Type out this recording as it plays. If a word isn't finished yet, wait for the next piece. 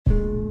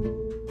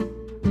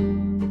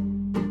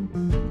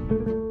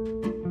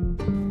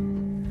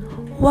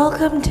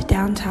Welcome to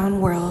Downtown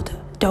World.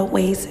 Don't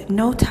waste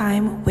no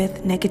time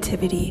with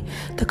negativity.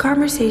 The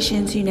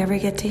conversations you never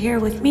get to hear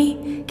with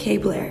me, Kay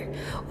Blair.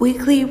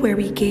 Weekly where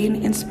we gain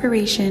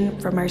inspiration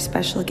from our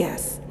special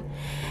guests.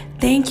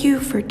 Thank you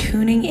for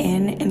tuning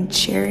in and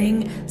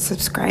sharing,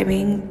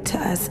 subscribing to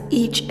us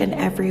each and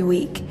every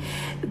week.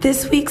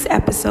 This week's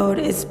episode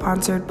is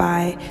sponsored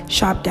by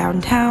Shop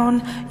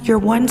Downtown, your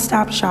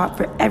one-stop shop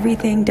for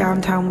everything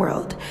Downtown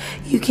World.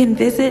 You can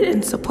visit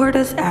and support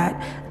us at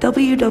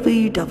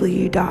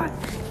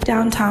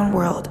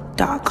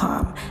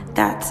www.downtownworld.com.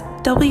 That's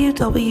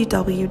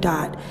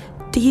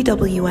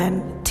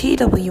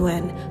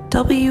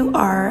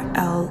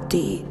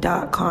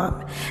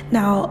www.downtownworld.com.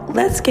 Now,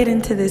 let's get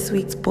into this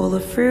week's bowl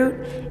of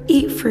fruit.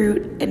 Eat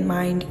fruit and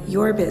mind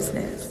your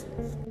business.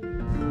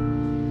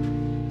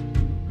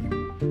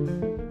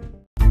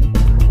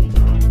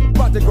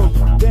 About to go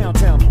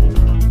downtown.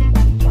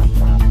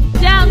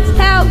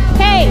 Downtown,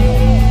 hey!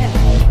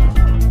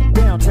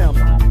 Downtown.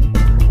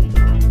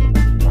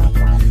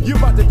 You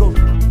about to go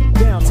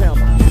downtown.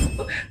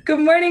 Good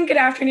morning, good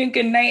afternoon,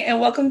 good night, and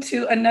welcome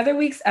to another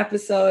week's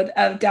episode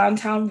of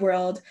Downtown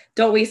World.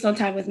 Don't waste no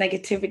time with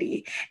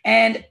negativity.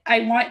 And I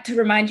want to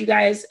remind you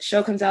guys,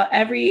 show comes out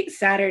every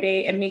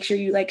Saturday, and make sure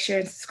you like, share,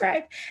 and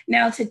subscribe.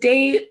 Now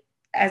today,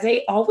 as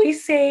I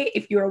always say,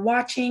 if you are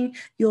watching,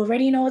 you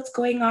already know what's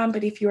going on,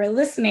 but if you are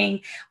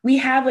listening, we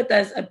have with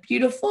us a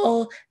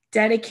beautiful,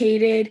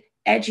 dedicated,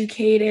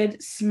 educated,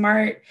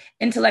 smart,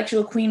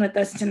 intellectual queen with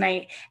us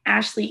tonight,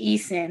 Ashley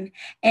Eason.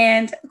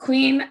 And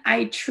Queen,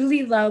 I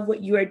truly love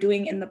what you are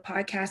doing in the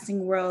podcasting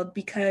world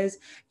because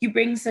you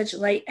bring such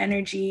light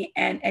energy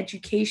and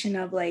education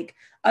of like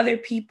other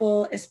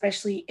people,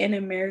 especially in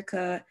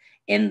America,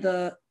 in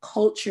the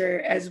culture,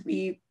 as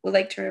we would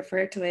like to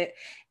refer to it,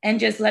 and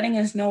just letting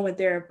us know what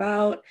they're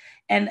about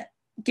and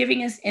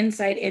giving us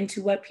insight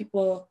into what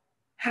people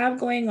have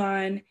going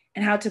on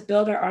and how to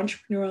build our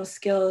entrepreneurial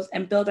skills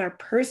and build our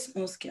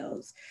personal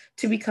skills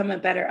to become a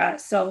better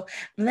us. So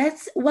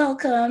let's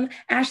welcome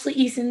Ashley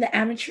Eason, the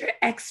amateur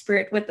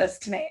expert, with us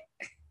tonight.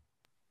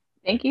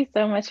 Thank you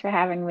so much for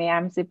having me.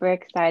 I'm super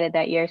excited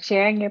that you're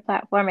sharing your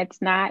platform.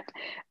 It's not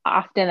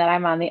often that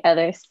I'm on the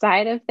other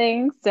side of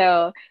things.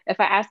 So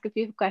if I ask a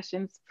few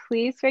questions,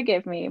 please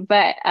forgive me.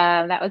 But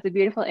that was a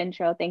beautiful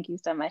intro. Thank you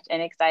so much,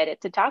 and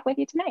excited to talk with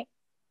you tonight.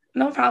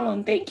 No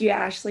problem. Thank you,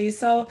 Ashley.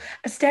 So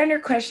a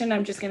standard question,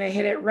 I'm just going to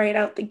hit it right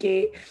out the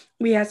gate.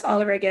 We ask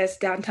all of our guests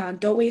downtown,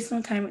 don't waste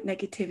no time with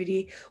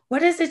negativity.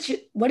 What is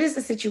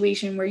the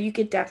situation where you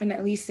could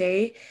definitely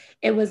say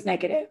it was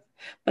negative,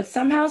 but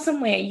somehow, some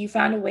way, you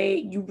found a way,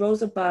 you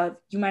rose above,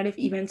 you might have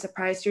even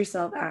surprised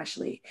yourself,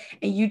 Ashley,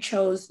 and you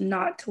chose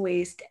not to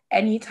waste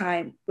any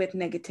time with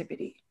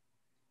negativity?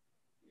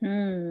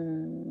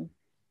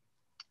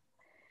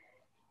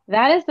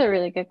 That is a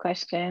really good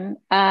question.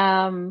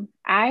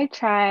 I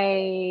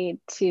try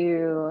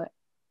to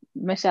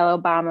Michelle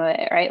Obama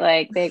it, right?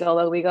 Like they go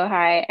low, we go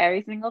high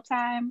every single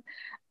time.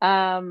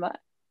 And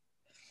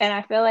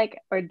I feel like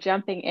we're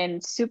jumping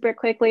in super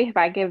quickly if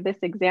I give this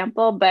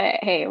example, but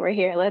hey, we're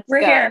here.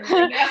 We're go. Here.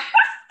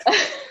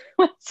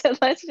 So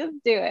let's just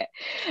do it.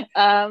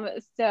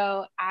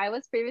 So I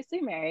was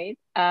previously married,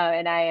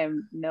 and I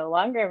am no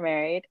longer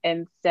married.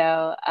 And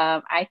so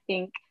I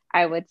think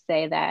I would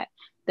say that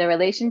the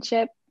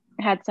relationship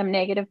had some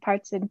negative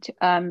parts to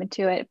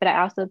it, but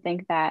I also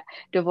think that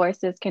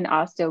divorces can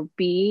also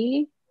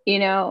be,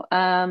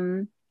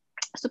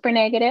 super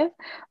negative.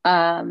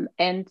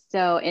 And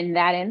so in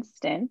that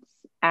instance,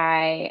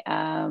 I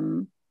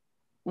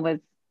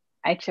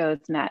chose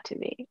not to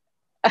be.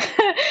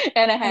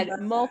 And I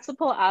had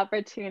multiple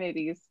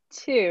opportunities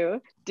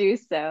to do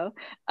so.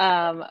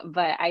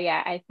 But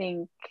I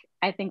think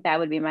that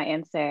would be my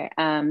answer.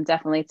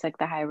 Definitely took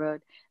the high road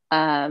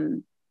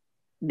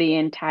the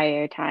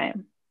entire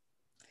time.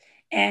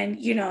 And,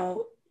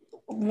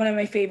 one of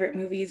my favorite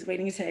movies,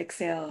 Waiting to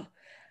Exhale,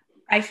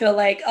 I feel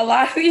like a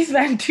lot of these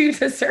men do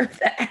deserve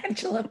the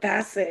Angela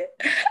Bassett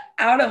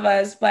out of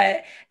us.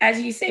 But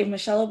as you say,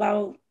 Michelle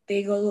Obama,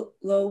 they go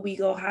low, we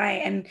go high.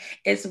 And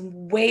it's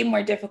way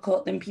more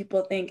difficult than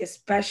people think,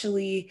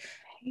 especially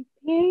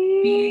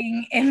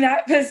being in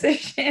that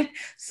position.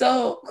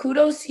 So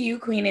kudos to you,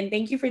 Queen. And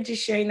thank you for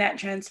just sharing that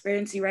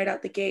transparency right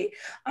out the gate.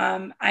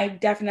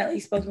 I've definitely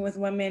spoken with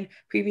women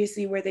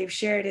previously where they've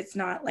shared it's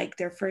not like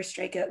their first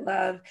strike at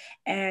love.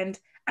 And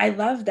I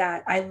love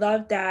that. I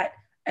love that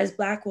as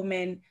Black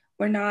women,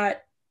 we're not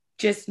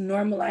just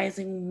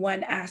normalizing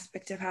one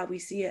aspect of how we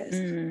see us.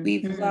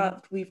 We've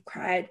loved, we've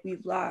cried,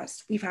 we've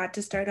lost, we've had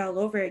to start all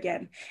over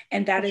again.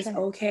 And that is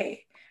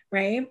okay,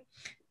 right?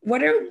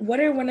 What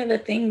are one of the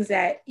things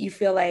that you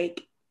feel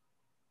like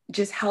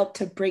just helped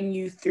to bring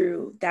you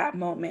through that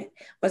moment?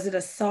 Was it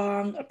a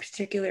song, a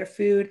particular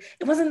food?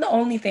 It wasn't the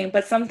only thing,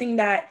 but something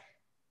that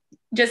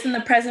just in the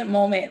present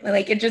moment,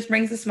 like it just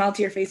brings a smile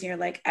to your face and you're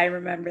like, I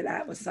remember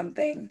that was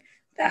something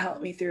that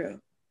helped me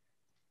through.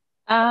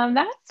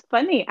 That's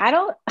funny. I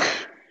don't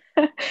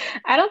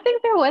I don't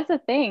think there was a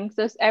thing.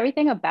 So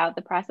everything about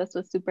the process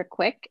was super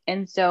quick.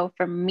 And so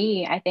for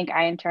me, I think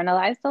I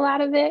internalized a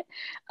lot of it.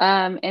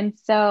 And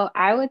so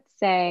I would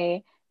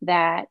say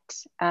that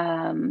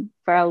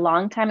for a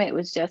long time, it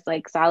was just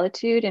like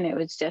solitude. And it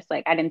was just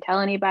like, I didn't tell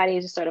anybody,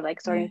 just sort of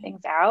like sorting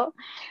things out.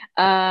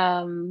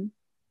 Um,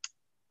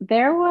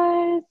 there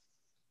was,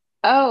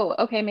 oh,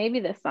 okay, maybe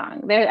this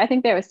song. I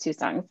think there was two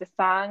songs. The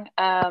song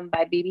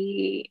by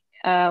BB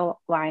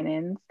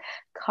Winans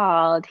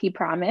called He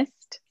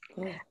Promised.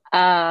 Cool.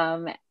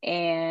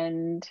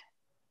 And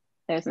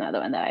there's another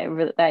one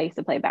that I used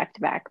to play back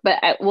to back, but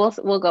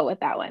we'll go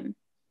with that one.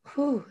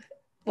 Whew.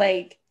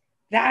 Like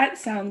that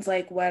sounds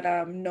like what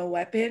No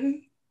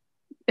Weapon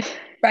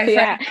by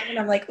Yeah. Frank. And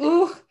I'm like,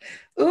 ooh,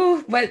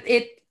 but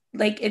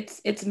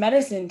it's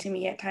medicine to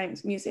me at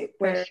times, music,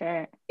 where For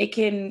sure.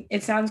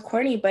 it sounds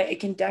corny, but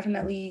it can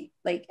definitely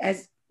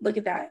look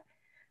at that,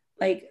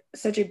 like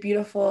such a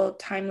beautiful,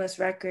 timeless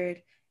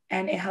record,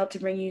 and it helped to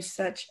bring you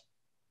such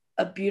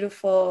a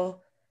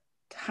beautiful,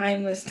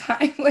 timeless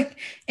time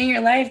in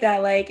your life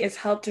that it's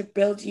helped to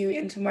build you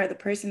into more of the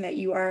person that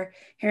you are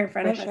here in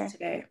front of us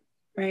today,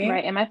 right?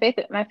 Right. And my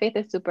faith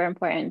is super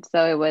important.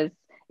 So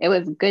it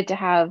was good to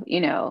have,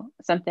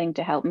 something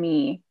to help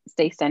me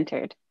stay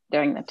centered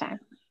during the time.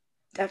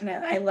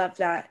 Definitely. I love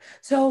that.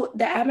 So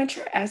the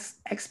amateur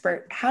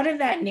expert, how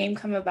did that name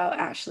come about,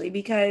 Ashley?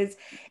 Because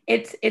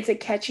it's a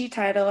catchy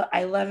title.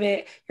 I love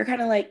it. You're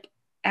kind of like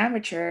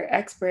amateur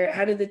expert.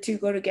 How did the two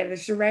go together?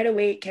 So right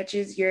away it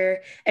catches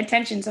your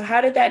attention. So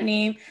how did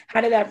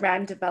that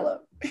brand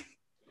develop?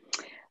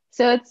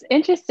 So it's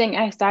interesting.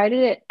 I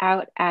started it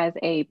out as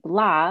a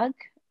blog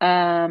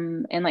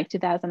in like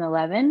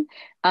 2011.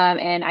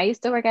 And I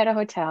used to work at a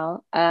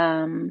hotel.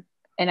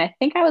 And I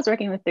think I was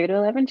working the 3 to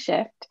 11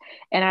 shift,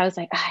 and I was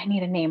like, I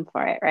need a name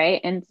for it,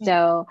 right? And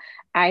so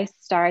I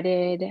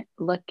started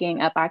looking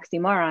up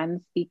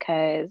oxymorons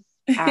because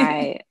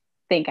I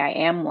think I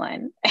am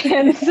one.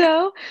 And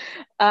so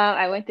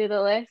I went through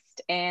the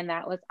list, and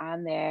that was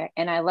on there.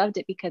 And I loved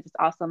it because it's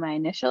also my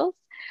initials.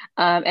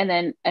 And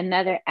then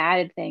another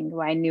added thing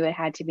why I knew it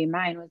had to be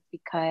mine was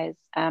because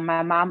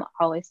my mom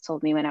always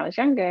told me when I was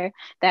younger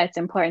that it's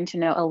important to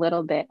know a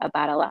little bit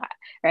about a lot,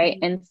 right?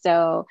 Mm-hmm. And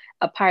so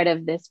a part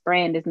of this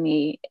brand is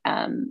me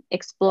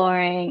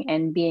exploring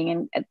and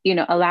being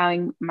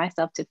allowing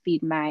myself to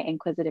feed my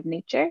inquisitive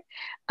nature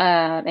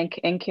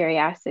and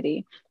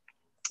curiosity.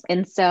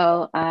 And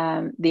so,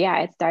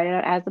 it started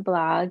out as a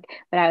blog,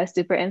 but I was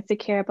super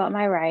insecure about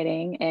my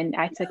writing, and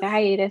I took a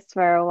hiatus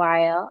for a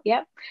while.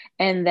 Yep.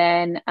 And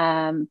then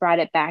brought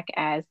it back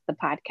as the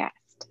podcast.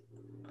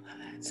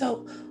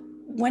 So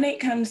when it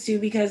comes to,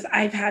 because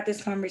I've had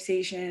this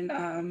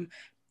conversation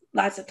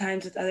lots of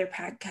times with other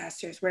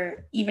podcasters,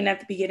 where even at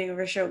the beginning of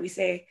our show, we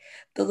say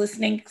the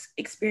listening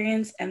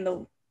experience and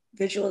the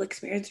visual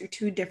experience are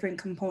two different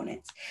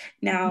components.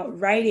 Now,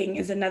 writing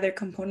is another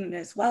component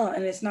as well.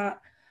 And it's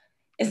not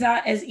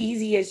as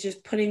easy as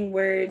just putting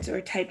words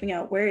or typing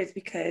out words,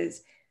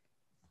 because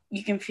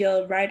you can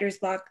feel writer's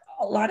block,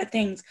 a lot of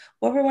things.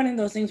 What were one of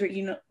those things where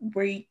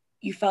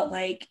you felt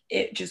like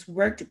it just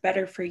worked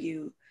better for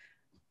you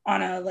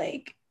on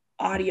a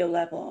audio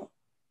level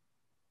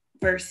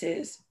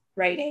versus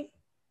writing?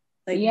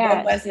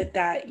 What was it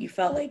that you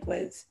felt like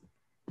was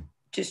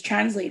just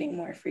translating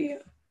more for you?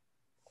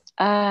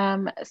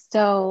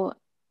 So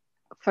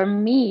for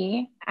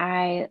me,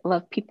 I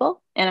love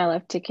people and I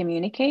love to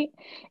communicate.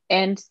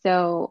 And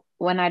so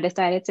when I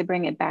decided to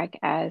bring it back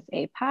as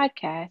a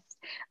podcast,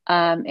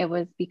 it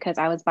was because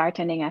I was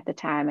bartending at the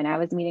time, and I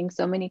was meeting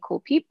so many cool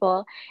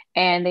people,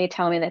 and they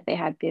tell me that they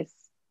had these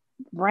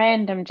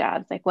random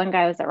jobs. Like one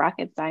guy was a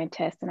rocket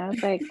scientist, and I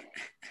was like,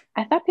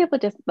 I thought people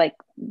just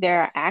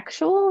there are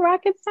actual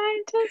rocket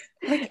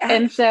scientists.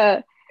 And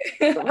so,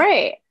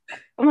 right.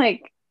 I'm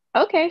like,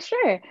 okay,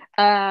 sure.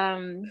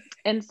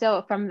 And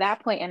so from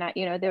that point,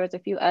 and there was a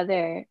few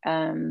other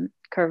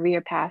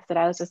career paths that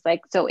I was just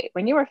like, so wait,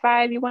 when you were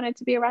 5, you wanted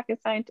to be a rocket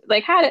scientist?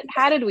 Like,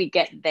 how did we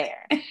get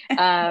there?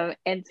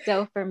 And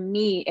so for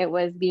me, it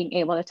was being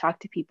able to talk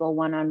to people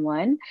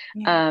one-on-one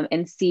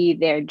and see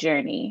their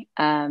journey.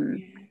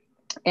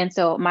 And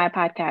so my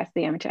podcast,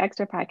 the Amateur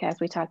Expert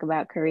Podcast, we talk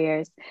about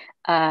careers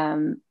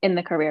in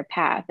the career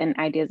path and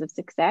ideas of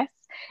success.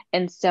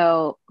 And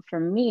so for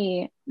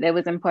me, it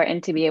was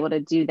important to be able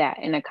to do that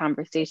in a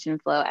conversation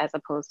flow as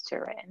opposed to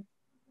written.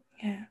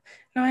 Yeah,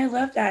 no, I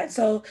love that.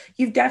 So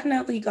you've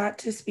definitely got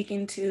to speak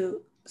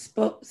to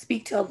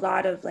a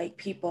lot of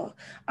people.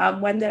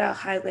 One that I'll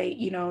highlight,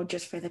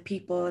 just for the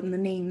people and the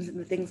names and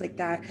the things like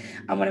that.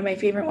 One of my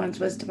favorite ones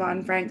was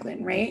Devon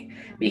Franklin, right?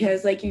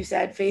 Because like you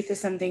said, faith is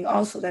something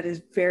also that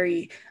is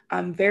very,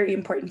 very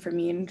important for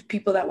me. And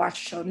people that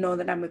watch the show know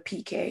that I'm a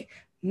PK.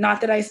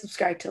 Not that I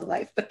subscribe to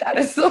life, but that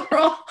is the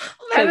role.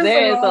 That is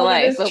the role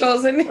that is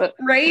chosen,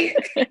 right?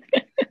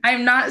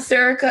 I'm not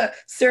Sarah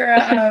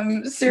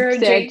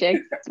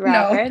Jake.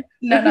 Robert.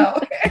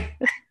 No.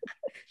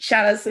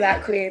 Shout out to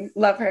that queen.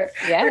 Love her.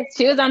 Yeah,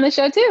 she was on the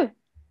show too.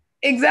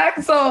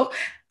 Exactly. So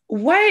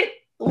what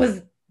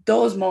was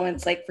those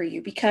moments like for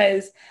you?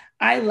 Because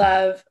I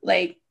love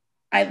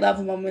I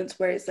love moments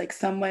where it's like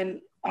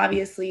someone,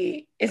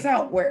 obviously it's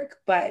not work,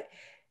 but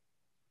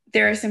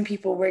there are some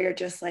people where you're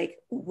just like,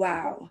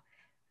 wow,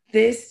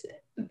 this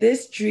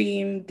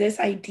dream, this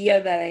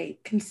idea that I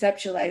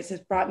conceptualized has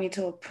brought me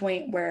to a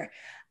point where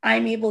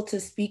I'm able to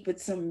speak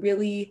with some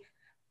really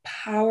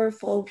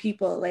powerful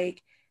people,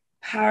 like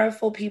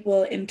powerful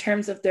people in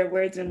terms of their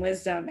words and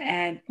wisdom,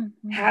 and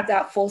have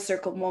that full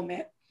circle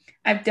moment.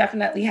 I've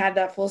definitely had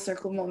that full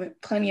circle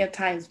moment plenty of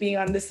times being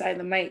on this side of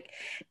the mic.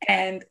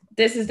 And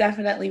this is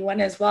definitely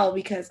one as well,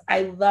 because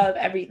I love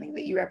everything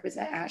that you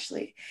represent,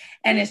 Ashley.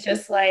 And it's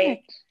just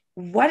like,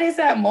 what is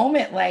that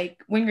moment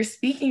like when you're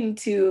speaking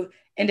to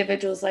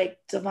individuals like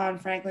Devon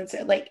Franklin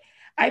said? Like,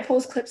 I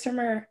post clips from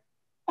her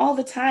all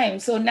the time.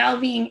 So now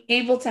being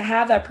able to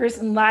have that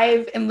person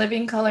live in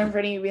living color in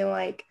front of you, being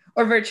like,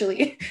 or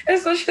virtually,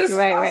 as much as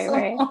possible,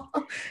 right.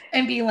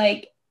 And be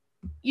like,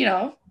 you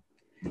know.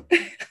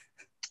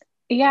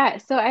 Yeah,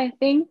 so I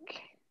think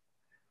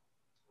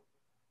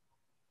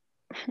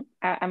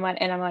I'm going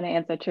to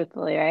answer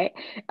truthfully, right?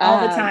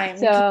 All the time.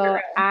 So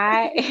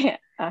I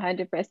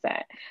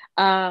 100%.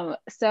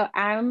 So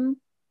I'm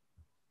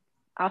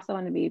also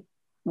want to be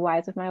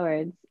wise with my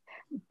words,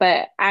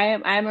 but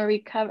I'm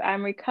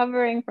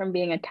recovering from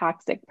being a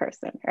toxic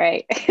person,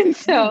 right? And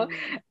so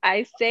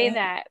I say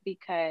that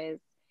because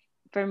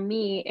for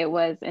me it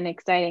was an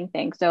exciting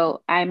thing.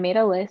 So I made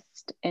a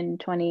list in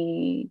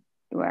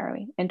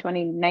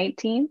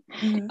 2019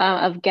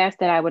 of guests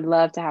that I would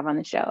love to have on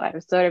the show. I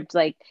was sort of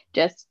like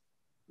just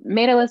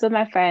made a list with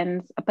my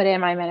friends, I put it in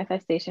my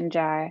manifestation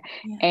jar,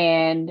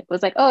 and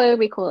was like, oh, it would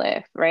be cool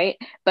if, right?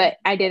 But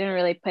I didn't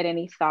really put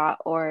any thought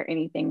or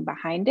anything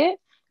behind it.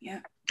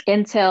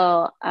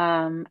 Until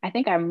I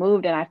think I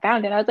moved and I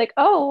found it. I was like,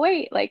 oh,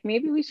 wait, like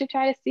maybe we should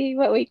try to see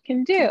what we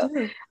can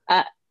do.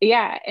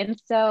 And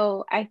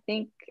so I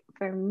think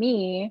for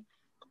me,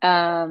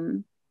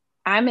 I'm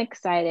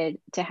excited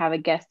to have a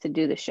guest to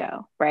do the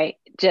show, right?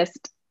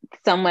 Just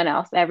someone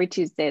else every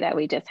Tuesday that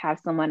we just have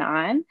someone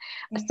on.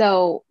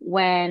 So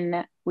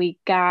when we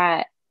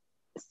got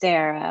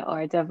Sarah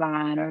or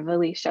Devon or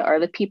Valisha or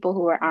the people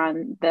who were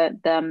on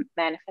the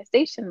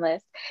manifestation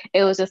list,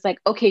 it was just like,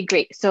 okay,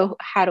 great. So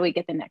how do we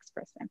get the next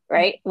person,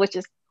 right? Which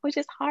is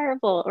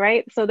horrible,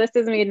 right? So this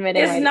is me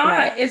admitting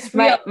it's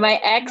real. My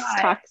ex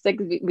toxic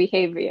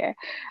behavior,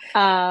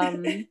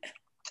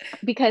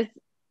 because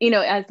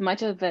as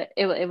much of it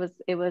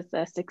was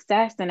a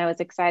success, and I was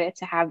excited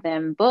to have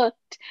them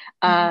booked,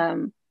 but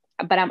I'm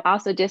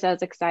also just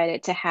as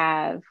excited to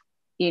have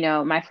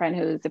my friend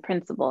who's the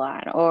principal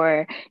on,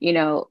 or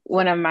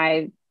one of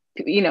my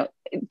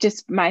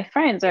just my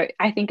friends. Or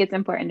I think it's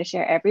important to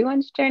share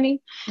everyone's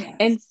journey.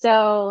 And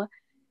so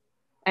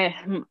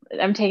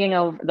I'm taking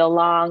the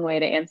long way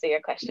to answer your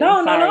question.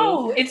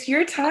 No, it's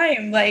your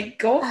time, like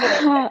go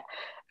for it.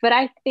 But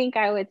I think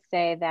I would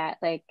say that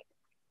like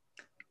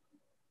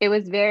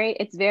it's very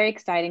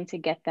exciting to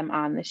get them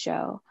on the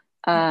show.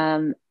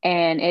 And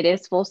it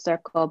is full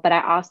circle, but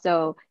I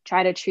also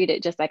try to treat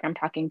it just like I'm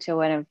talking to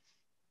one of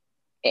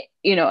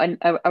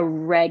a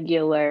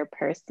regular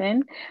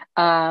person.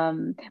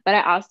 But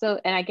I also,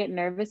 and I get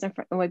nervous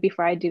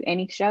before I do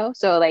any show.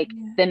 So like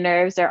the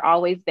nerves are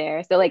always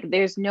there. So like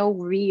there's no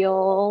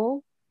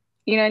real,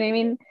 you know what I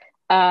mean?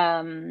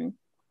 I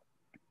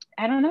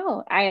don't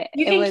know.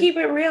 You can keep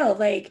it real.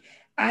 Like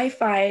I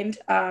find,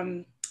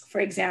 for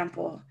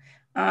example,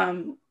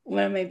 one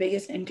of my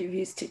biggest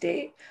interviews to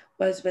date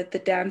was with the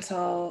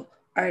dancehall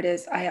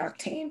artist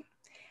iOctane.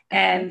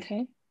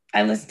 And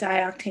I listen to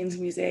iOctane's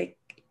music,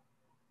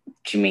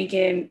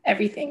 Jamaican,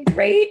 everything,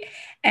 right?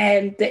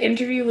 And the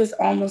interview was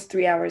almost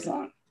 3 hours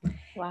long.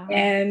 Wow.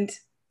 And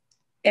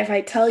if I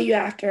tell you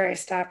after I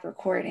stop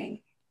recording,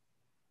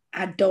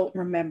 I don't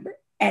remember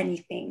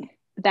anything.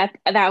 That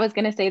was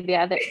gonna say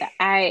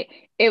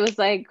it was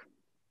like,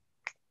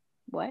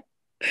 what?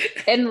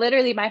 And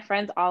literally my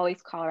friends always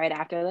call right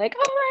after, like,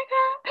 oh my God.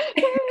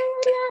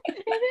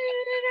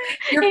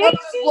 Your phone is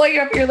blowing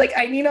up. You're like,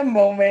 I need a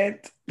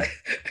moment.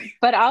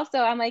 But also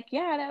I'm like,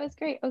 yeah, that was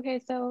great. Okay,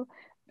 so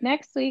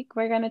next week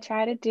we're going to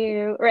try to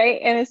do,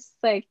 right? And it's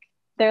like,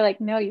 they're like,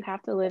 no, you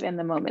have to live in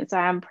the moment. So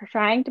I'm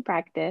trying to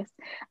practice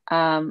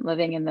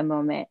living in the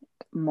moment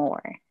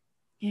more.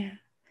 Yeah,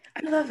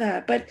 I love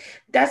that. But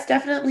that's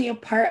definitely a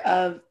part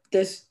of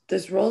this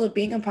role of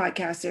being a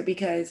podcaster,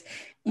 because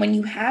when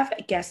you have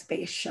a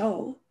guest-based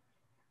show,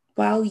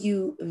 while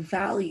you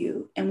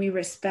value and we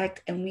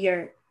respect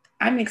and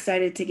I'm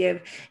excited to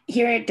give,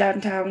 here at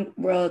Downtown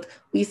World,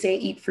 we say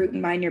eat fruit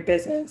and mind your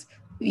business.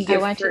 I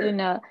want you to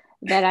know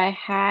that I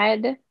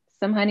had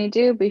some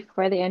honeydew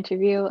before the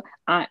interview.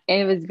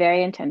 It was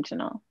very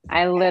intentional.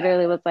 I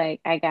literally was like,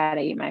 I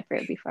gotta eat my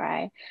fruit before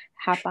I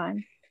hop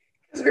on.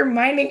 Because we're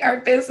minding our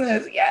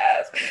business.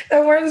 Yes,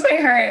 that warms my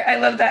heart. I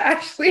love that,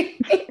 Ashley.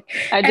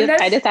 I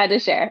just had to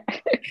share.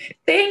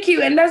 Thank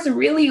you. And that's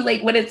really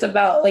like what it's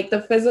about, like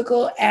the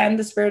physical and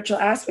the spiritual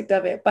aspect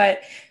of it.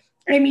 But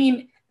I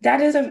mean,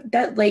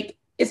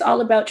 it's all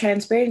about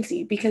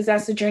transparency, because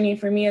that's the journey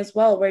for me as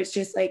well, where it's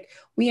just like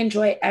we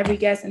enjoy every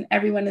guest and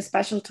everyone is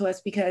special to us,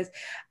 because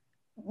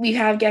we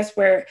have guests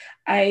where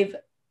I've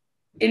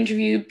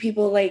interviewed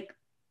people like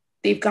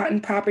they've gotten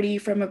property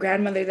from a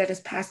grandmother that has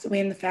passed away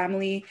in the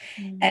family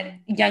at a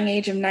young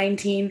age of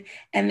 19.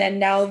 And then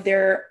now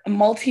they're a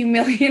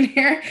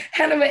multi-millionaire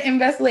kind of an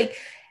investor. Like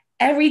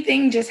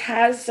everything just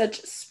has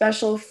such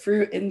special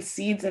fruit and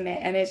seeds in it.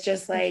 And it's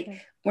just like,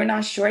 we're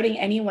not shorting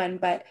anyone,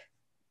 but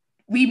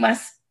we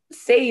must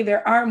say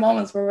there are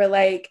moments where we're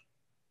like,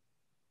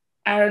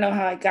 I don't know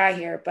how I got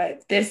here,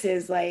 but this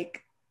is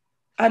like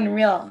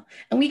unreal.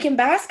 And we can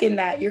bask in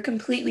that. You're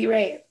completely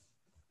right.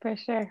 For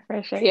sure,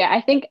 for sure. Yeah,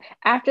 I think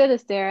after the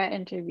Sarah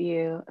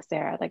interview,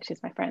 Sarah, like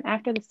she's my friend.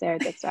 After the Sarah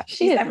Dick Drivers,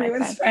 she's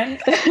everyone's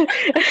friend.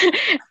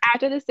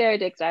 After the Sarah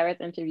Dick Drivers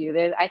interview,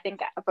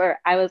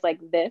 I was like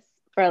this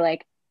for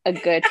like a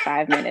good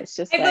 5 minutes,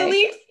 just I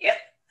believe you.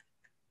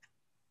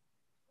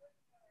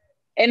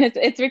 And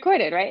it's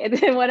recorded, right? And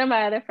then one of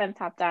my other friends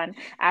hopped on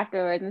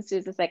afterwards, and she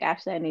was just like,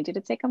 "Ashley, I need you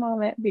to take a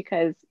moment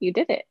because you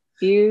did it.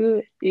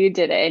 You did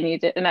it, and you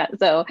did." And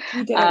so,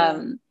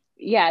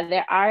 yeah,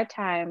 there are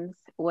times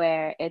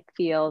where it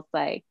feels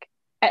like,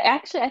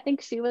 I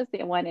think she was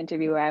the one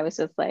interview where I was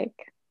just like,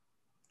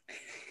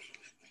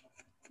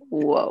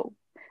 whoa,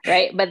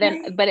 right? But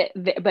then,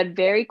 but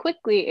very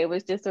quickly, it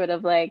was just sort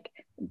of like,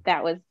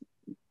 that was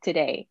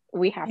today.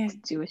 We have to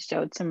do a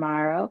show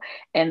tomorrow,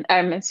 and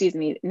excuse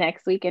me,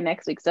 next week and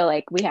next week. So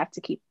like, we have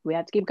to keep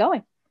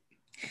going.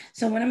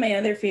 So one of my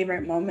other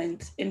favorite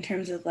moments in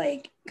terms of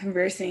like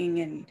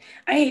conversing, and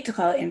I hate to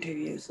call it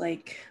interviews,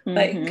 like,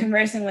 but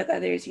conversing with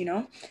others, you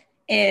know,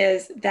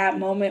 is that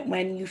moment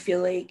when you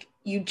feel like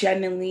you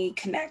genuinely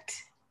connect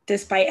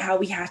despite how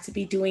we have to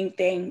be doing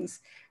things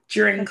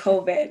during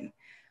COVID.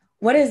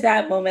 What is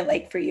that moment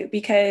like for you?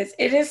 Because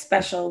it is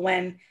special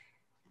when,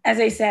 as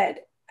I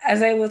said,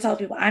 as I will tell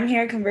people, I'm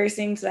here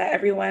conversing so that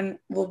everyone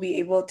will be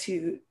able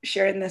to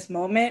share in this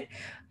moment,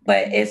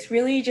 but it's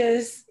really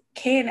just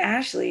Kay and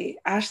Ashley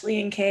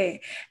and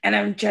Kay. And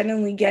I'm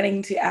genuinely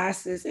getting to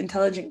ask this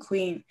intelligent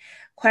queen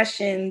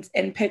questions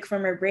and pick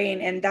from her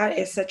brain. And that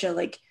is such a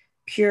like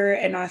pure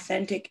and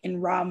authentic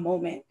and raw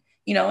moment,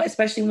 you know,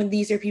 especially when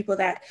these are people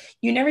that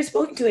you never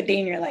spoken to a day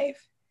in your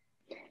life.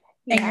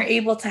 Yeah. And you're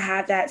able to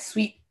have that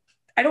sweet,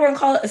 I don't want to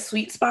call it a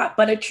sweet spot,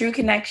 but a true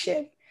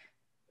connection.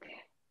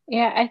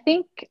 Yeah, I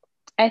think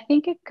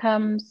it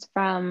comes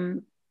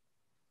from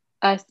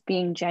us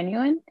being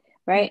genuine,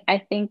 right? I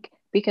think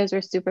because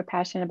we're super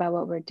passionate about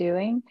what we're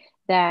doing,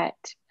 that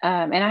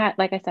and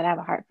like I said, I have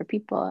a heart for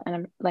people,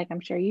 and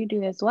I'm sure you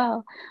do as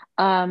well.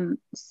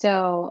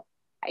 So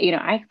you know,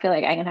 I feel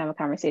like I can have a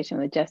conversation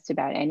with just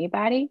about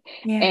anybody.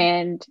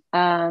 And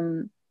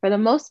for the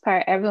most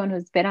part, everyone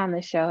who's been on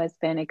the show has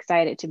been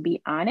excited to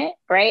be on it,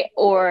 right?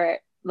 Or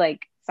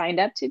like signed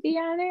up to be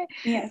on it.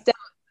 Yes. So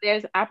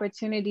there's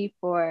opportunity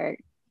for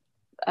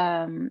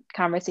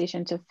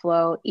conversation to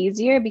flow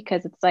easier,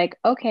 because it's like,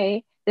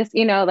 okay, this,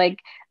 you know, like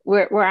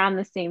we're on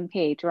the same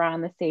page, we're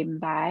on the same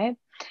vibe.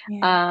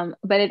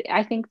 But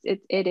I think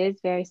it is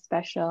very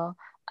special.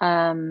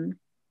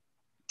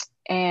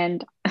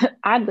 And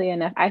oddly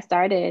enough, I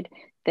started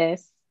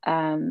this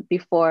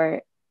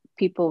before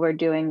people were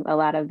doing a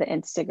lot of the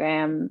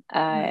Instagram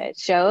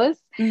shows.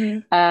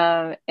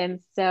 And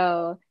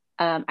so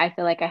I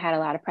feel like I had a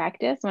lot of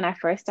practice. When I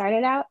first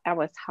started out, I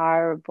was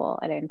horrible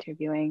at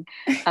interviewing.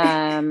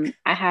 I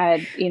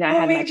had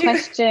my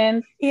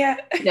questions. Yeah.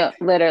 No,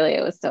 literally,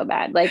 it was so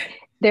bad. Like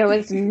there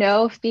was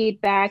no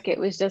feedback. It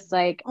was just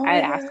like,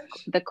 I'd ask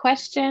the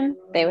question,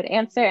 they would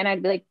answer, and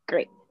I'd be like,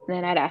 great. And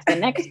then I'd ask the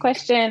next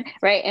question,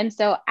 right? And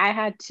so I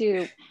had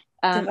to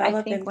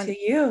develop into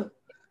you.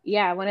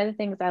 Yeah, one of the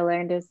things I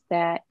learned is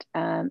that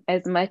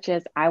as much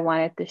as I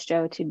wanted the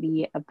show to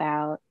be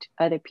about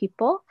other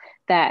people,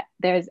 that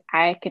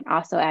I can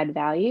also add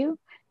value.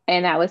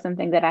 And that was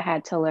something that I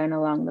had to learn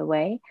along the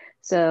way.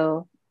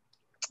 So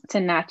to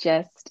not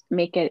just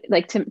make it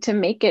like to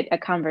make it a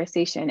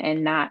conversation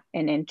and not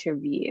an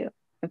interview,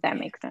 if that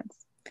makes sense.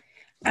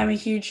 I'm a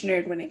huge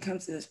nerd when it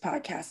comes to this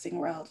podcasting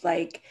world.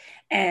 Like,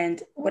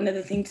 and one of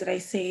the things that I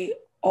say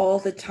all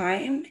the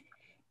time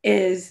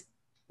is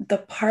the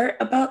part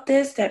about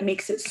this that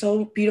makes it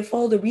so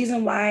beautiful. The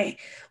reason why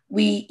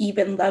we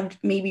even loved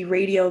maybe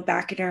radio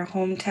back in our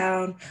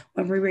hometown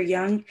when we were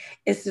young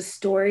is the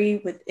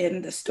story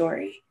within the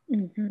story.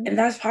 And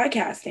that's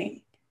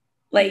podcasting.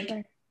 Like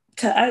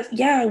to us,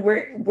 yeah,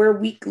 we're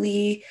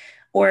weekly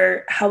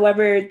or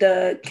however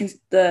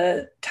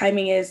the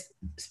timing is,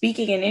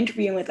 speaking and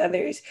interviewing with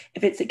others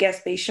if it's a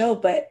guest-based show,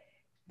 but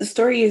the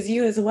story is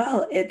you as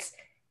well. It's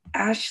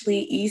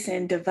Ashley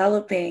Eason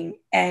developing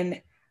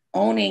and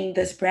owning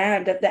this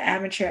brand of the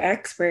amateur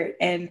expert,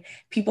 and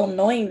people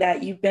knowing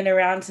that you've been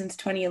around since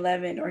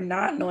 2011 or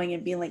not knowing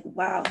and being like,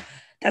 wow.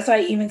 That's why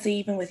I even say,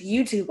 even with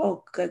YouTube,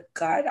 oh good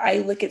God, I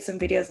look at some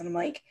videos and I'm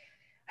like,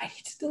 I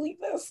need to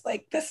delete this.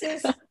 Like this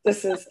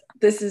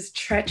is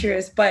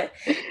treacherous. But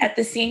at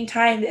the same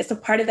time, it's a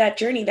part of that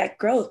journey, that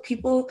growth.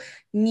 People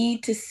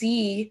need to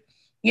see,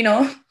 you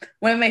know,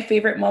 one of my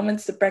favorite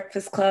moments, The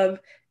Breakfast Club,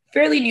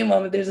 fairly new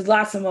moment. There's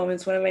lots of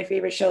moments, one of my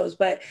favorite shows,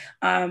 but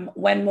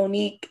when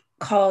Monique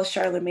calls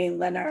Charlemagne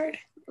Leonard.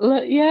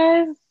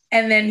 Yes.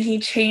 And then he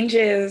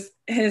changes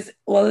his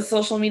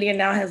social media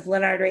now has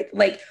Leonard, right?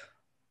 Like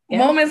Yeah.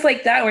 moments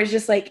like that where it's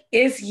just like,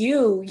 it's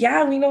you.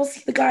 Yeah, we don't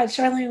see the God,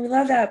 Charlene, we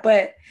love that.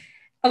 But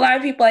a lot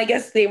of people, I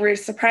guess they were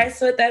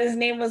surprised with that his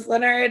name was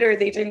Leonard or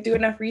they didn't do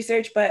enough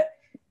research, but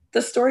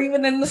the story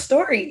within the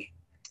story.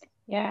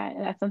 Yeah,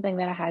 that's something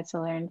that I had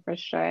to learn for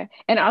sure.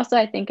 And also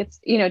I think it's,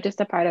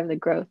 just a part of the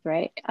growth,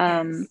 right?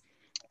 Yes.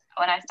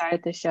 When I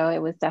started the show, it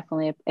was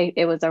definitely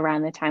it was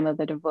around the time of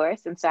the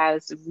divorce, and so I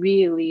was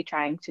really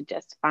trying to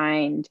just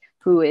find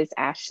who is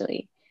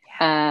Ashley.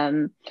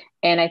 Um,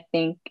 and I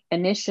think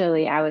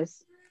initially I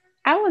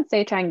wouldn't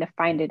say trying to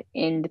find it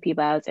in the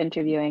people I was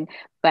interviewing,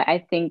 but I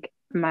think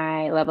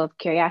my level of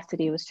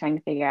curiosity was trying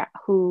to figure out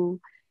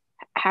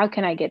how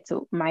can I get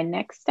to my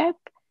next step,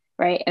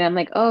 right? And I'm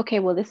like, oh, okay,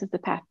 well, this is the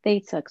path they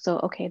took, so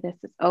okay, this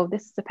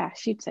is the path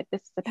she took,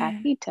 this is the path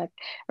Yeah. he took,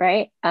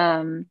 right?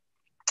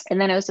 And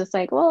then I was just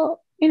like,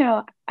 well,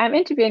 I'm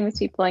interviewing these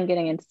people and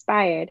getting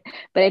inspired,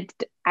 but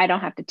I don't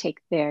have to take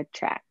their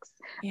tracks.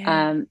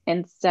 Yeah.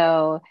 And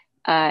so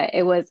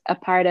it was a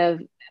part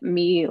of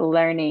me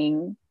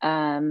learning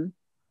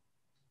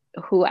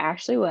who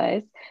Ashley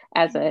was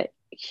as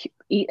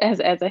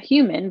a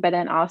human, but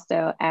then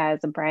also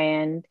as a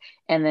brand,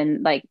 and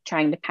then like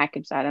trying to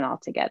package that and all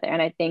together.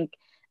 And I think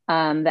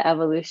the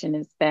evolution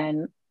has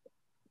been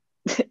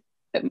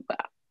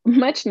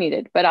much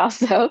needed, but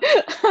also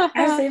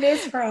As it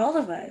is for all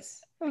of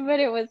us. but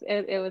it was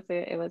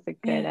a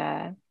good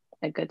Yeah.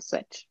 a good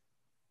switch.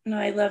 No,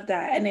 I love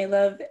that. And I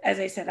love, as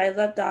I said, I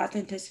love the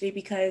authenticity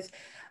because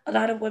a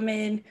lot of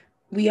women,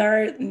 we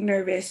are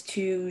nervous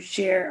to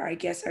share, I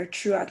guess, our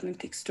true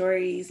authentic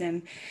stories.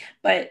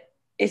 But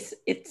it's,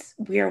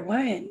 we are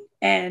one.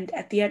 And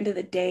at the end of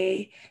the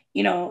day,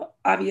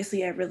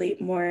 obviously I relate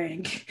more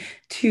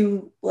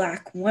to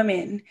Black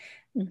women,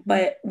 Mm-hmm.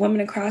 but women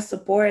across the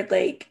board,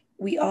 like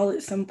we all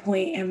at some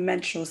point have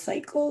menstrual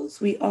cycles.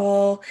 We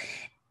all,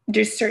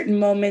 there's certain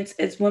moments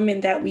as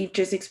women that we've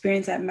just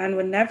experienced that men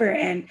would never.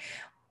 And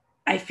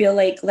I feel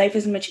like life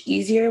is much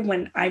easier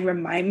when I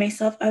remind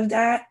myself of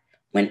that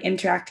when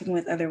interacting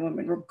with other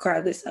women,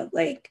 regardless of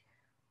like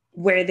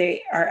where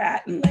they are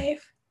at in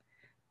life.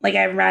 Like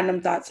I have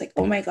random thoughts like,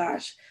 oh my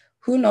gosh,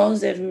 who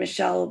knows if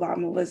Michelle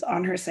Obama was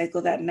on her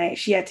cycle that night?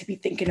 She had to be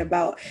thinking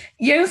about,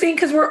 you know what I'm saying?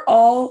 Because we're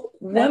all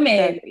That's so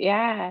women.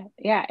 yeah,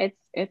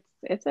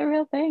 it's a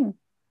real thing.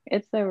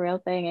 It's a real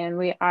thing, and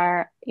we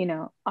are,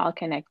 all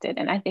connected.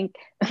 And I think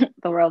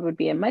the world would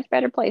be a much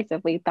better place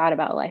if we thought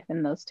about life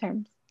in those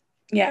terms.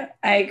 Yeah,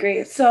 I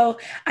agree. So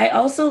I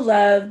also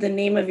love the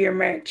name of your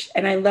merch,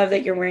 and I love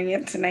that you're wearing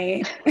it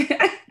tonight.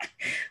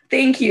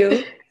 Thank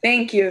you.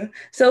 Thank you.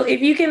 So if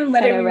you can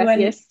let Gotta rep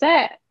your everyone,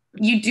 set.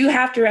 you do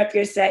have to rep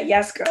your set.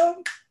 Yes,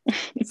 girl.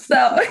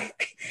 So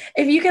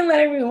if you can let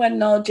everyone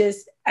know,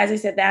 just as I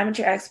said, the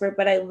amateur expert,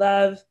 but I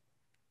love.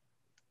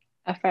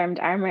 Affirmed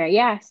Armor.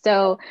 Yeah.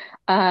 So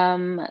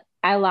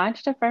I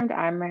launched Affirmed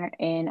Armor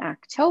in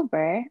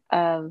October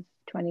of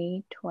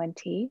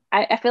 2020.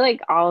 I feel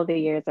like all of the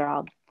years are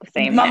all the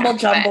same Mumble now,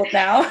 jumbled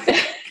now.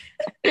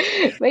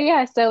 but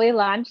yeah, so we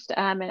launched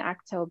in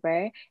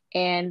October,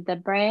 and the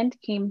brand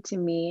came to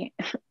me.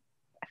 I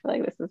feel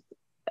like this is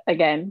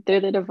again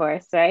through the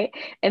divorce, right?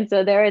 And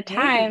so there were Hey.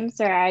 times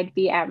where I'd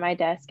be at my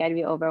desk, I'd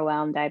be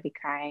overwhelmed, I'd be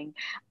crying.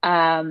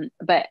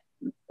 But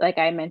like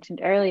I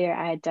mentioned earlier,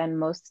 I had done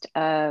most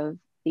of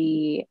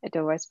the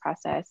divorce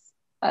process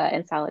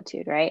in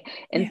solitude, right?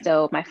 And Yeah.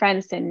 so my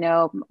friends didn't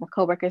know, my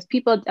coworkers,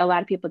 a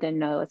lot of people didn't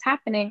know what was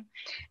happening.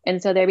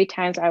 And so there'd be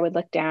times where I would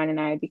look down and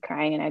I would be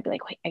crying and I'd be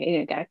like, wait,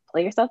 you gotta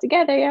pull yourself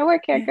together. Yeah,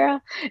 work here, Yeah.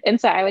 girl. And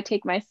so I would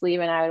take my sleeve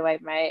and I would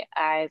wipe my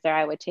eyes, or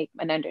I would take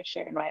an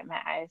undershirt and wipe my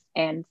eyes.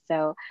 And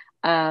so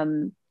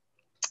um,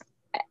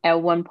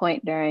 at one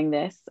point during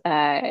this,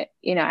 God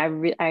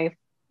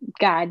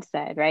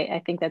said, right?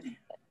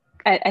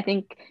 I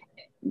think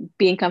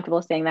being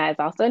comfortable saying that is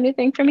also a new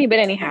thing for me. But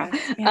anyhow,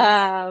 Yes.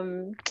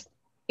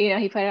 Yes.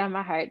 he put it on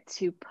my heart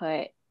to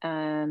put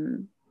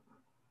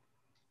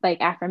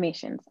like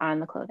affirmations on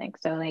the clothing.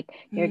 So like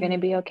you're gonna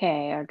Mm, be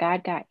okay, or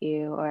God got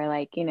you, or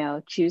like,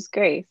 choose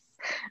grace.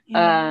 yes.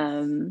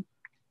 Um,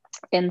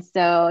 and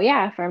so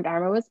yeah, Affirmed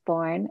Armor was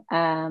born.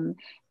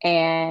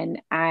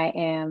 And I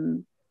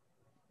am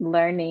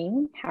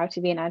learning how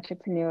to be an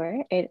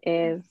entrepreneur. It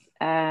is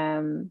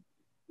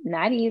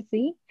not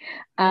easy.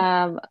 Nope.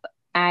 Um,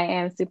 I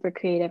am super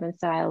creative, and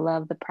so I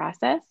love the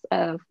process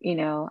of,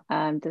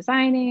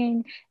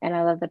 designing, and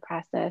I love the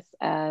process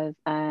of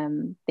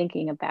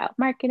thinking about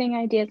marketing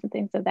ideas and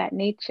things of that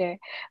nature.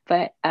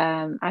 But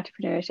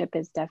entrepreneurship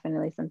is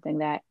definitely something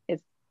that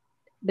is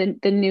the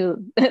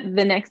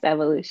next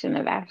evolution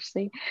of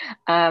Ashley.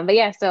 But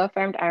yeah, so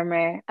Affirmed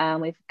Armor,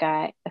 we've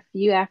got a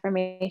few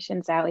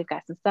affirmations out. We've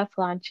got some stuff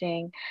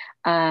launching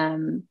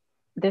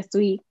this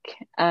week.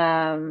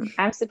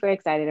 I'm super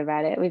excited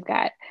about it. We've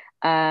got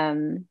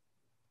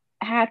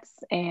hats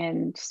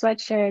and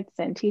sweatshirts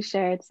and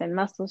t-shirts and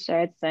muscle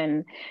shirts,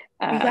 and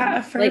We got like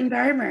affirmed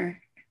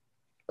armor.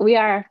 we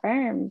are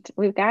affirmed.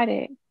 We've got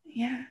it.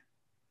 Yeah.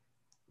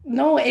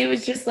 No, it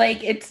was just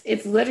like it's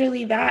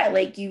literally that.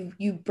 Like you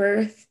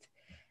birthed,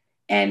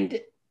 and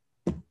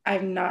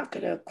I'm not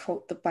gonna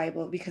quote the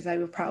Bible because I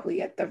would probably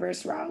get the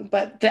verse wrong,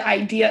 but the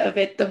idea of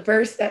it, the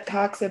verse that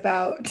talks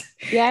about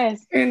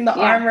Yes. in the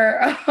Yeah.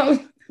 armor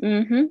of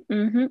Mm-hmm.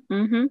 Mm-hmm.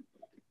 Mm-hmm.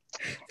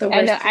 the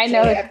I know. worst I cliche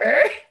know.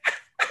 ever.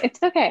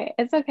 It's okay.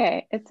 It's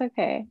okay. It's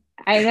okay.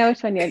 I know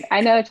which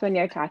one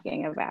you're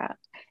talking about.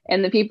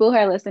 And the people who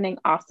are listening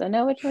also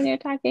know which one you're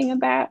talking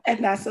about.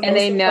 And that's the And most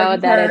they know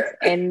important that it's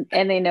part. in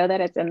and they know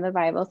that it's in the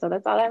Bible. So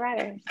that's all that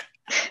matters.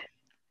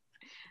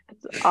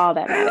 That's all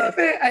that I matters. love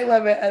it. I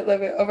love it. I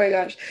love it. Oh my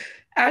gosh.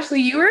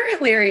 Ashley, you were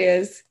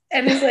hilarious.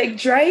 And it's like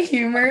dry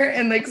humor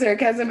and like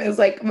sarcasm is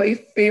like my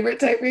favorite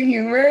type of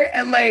humor.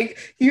 And like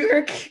you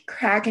are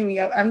cracking me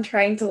up. I'm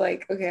trying to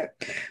like, okay.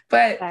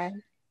 But Sorry.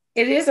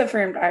 it is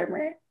affirmed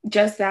armor.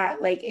 Just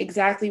that, like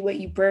exactly what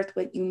you birthed,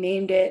 what you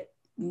named it.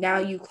 Now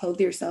you clothe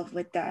yourself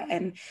with that.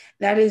 And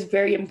that is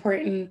very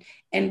important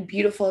and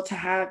beautiful to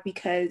have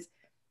because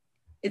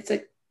it's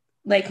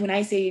like when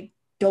I say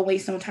don't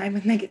waste no time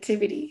with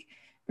negativity,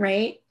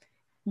 right?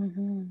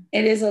 Mm-hmm.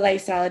 It is a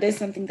lifestyle. It is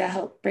something that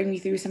helped bring me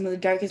through some of the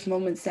darkest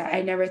moments that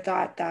I never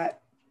thought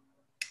that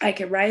I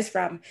could rise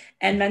from.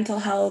 And mental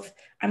health,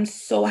 I'm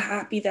so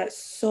happy that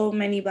so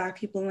many Black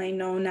people I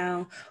know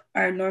now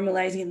are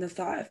normalizing the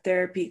thought of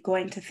therapy,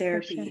 going to For sure.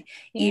 therapy,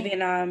 Yeah.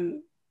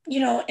 even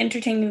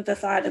entertaining the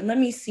thought and let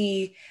me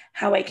see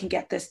how I can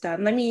get this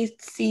done. Let me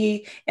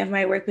see if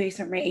my workplace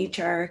or my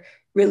HR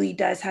really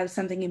does have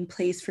something in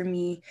place for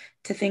me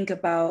to think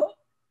about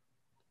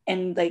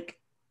and like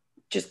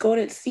just go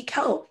to seek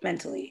help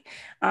mentally.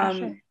 For Um,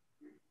 sure.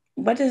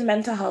 what does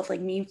mental health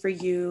like mean for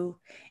you?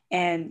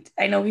 And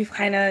I know we've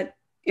kind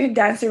of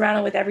danced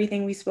around with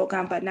everything we spoke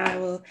on, but now I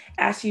will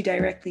ask you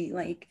directly,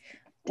 like,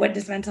 what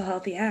does mental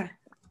health? Yeah.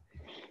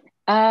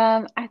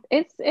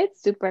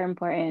 It's super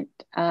important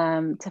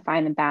to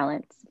find a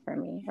balance for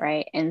me,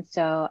 right? And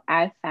so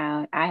I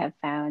have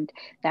found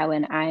that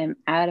when I am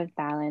out of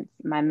balance,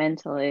 my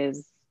mental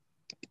is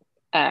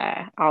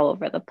all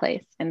over the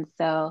place. And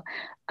so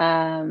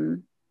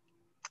um,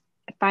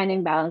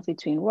 finding balance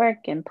between work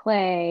and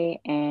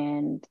play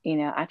and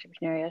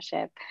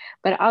entrepreneurship,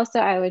 but also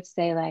I would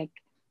say like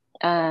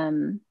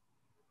um,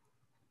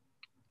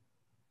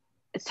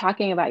 it's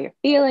talking about your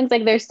feelings.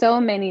 Like there's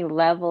so many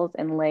levels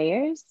and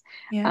layers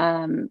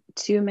Yeah.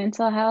 to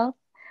mental health.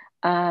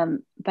 But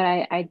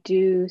I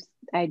do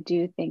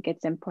think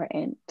it's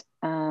important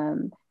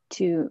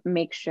to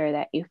make sure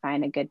that you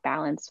find a good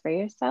balance for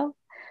yourself.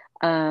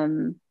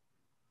 Um,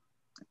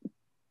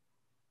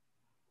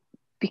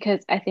 because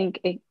I think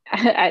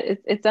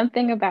it's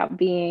something about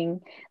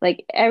being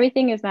like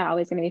everything is not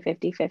always going to be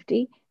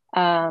 50-50.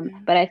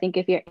 But I think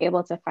if you're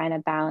able to find a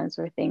balance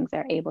where things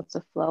are able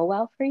to flow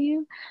well for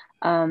you,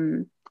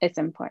 it's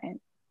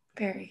important.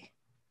 Very,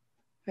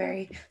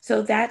 very.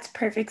 So that's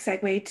perfect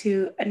segue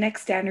to a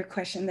next standard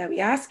question that we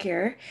ask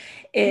here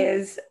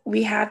is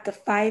we have the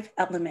five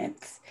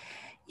elements.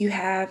 You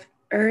have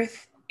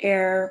earth,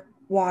 air,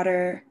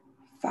 water,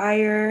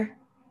 fire,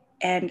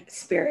 and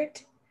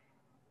spirit.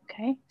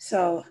 Okay.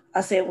 So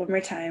I'll say it one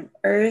more time: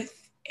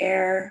 earth,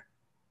 air,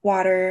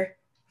 water,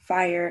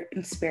 fire,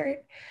 and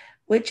spirit.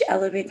 Which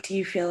element do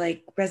you feel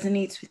like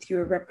resonates with you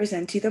or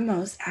represents you the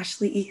most,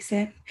 Ashley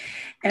Eason,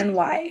 and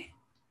why?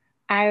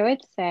 I would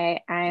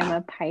say I'm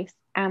a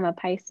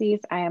Pisces.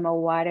 I am a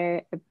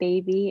water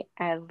baby.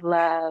 I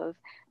love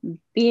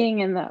being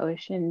in the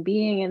ocean,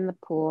 being in the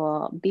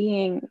pool,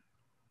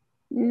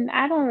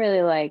 I don't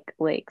really like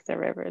lakes or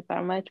rivers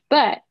that much,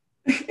 but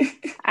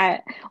I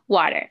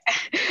water.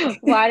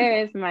 Water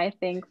is my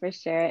thing for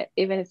sure.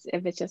 Even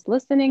if it's just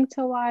listening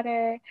to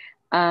water,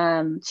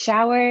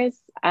 showers.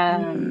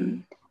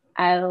 Mm,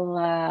 I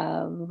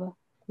love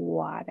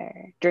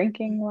water,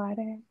 drinking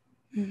water,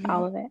 mhm.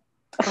 all of it.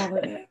 All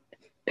of it.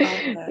 All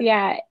of it.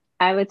 Yeah,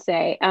 I would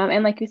say.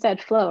 And like you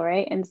said, flow,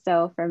 right? And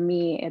so for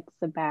me, it's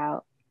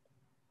about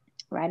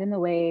riding the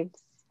waves,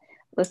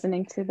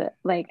 listening to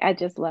like, I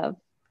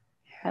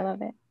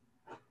love it.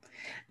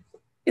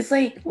 It's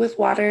like with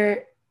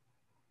water,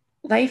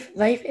 life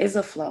is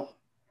a flow.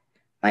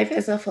 Life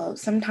is a flow.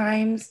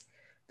 Sometimes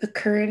the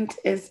current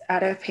is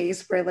at a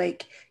pace where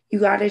like you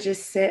gotta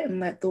just sit and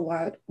let the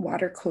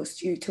water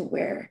coast you to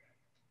where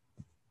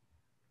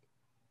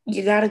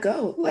you gotta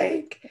go.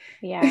 Like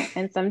Yeah.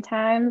 And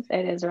sometimes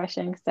it is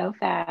rushing so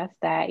fast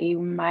that you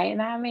might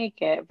not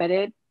make it, but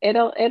it'll,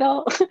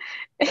 we'll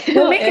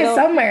make it it'll,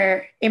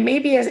 somewhere. It may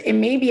be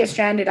a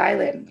stranded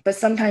island, but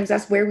sometimes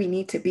that's where we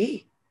need to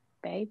be.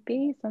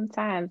 baby,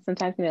 sometimes you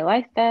need a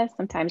life vest,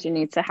 sometimes you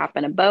need to hop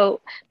in a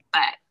boat,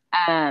 but,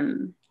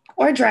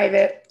 Or drive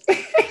it.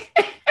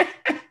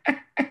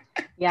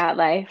 yeah,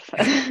 life.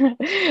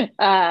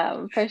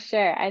 For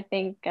sure. I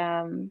think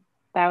that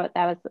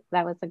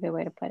was a good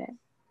way to put it.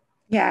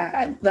 Yeah,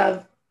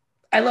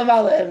 I love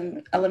all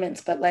the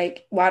elements, but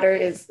like water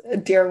is a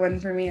dear one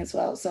for me as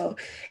well. So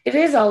it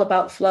is all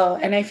about flow.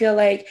 And I feel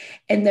like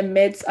in the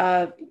midst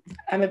of,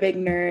 I'm a big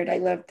nerd. I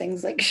love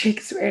things like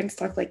Shakespeare and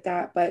stuff like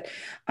that. But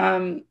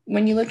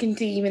when you look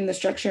into even the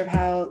structure of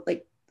how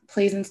like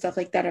plays and stuff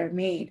like that are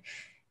made,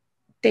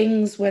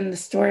 things when the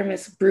storm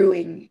is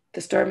brewing,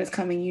 the storm is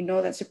coming, you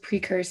know that's a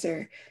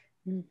precursor.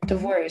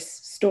 Divorce,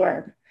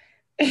 storm.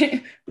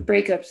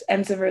 Breakups,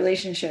 ends of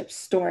relationships,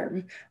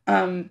 storm.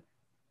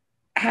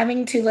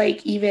 Having to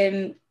like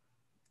even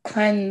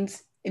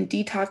cleanse and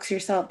detox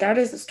yourself, that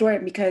is a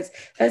storm, because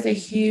that's a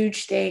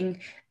huge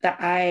thing that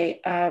I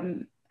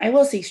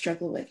will say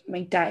struggle with,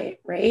 my diet,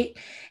 right?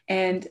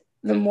 And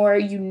the more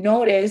you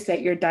notice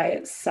that your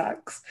diet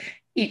sucks,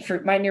 eat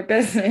fruit, mind your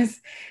business,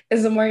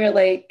 is the more you're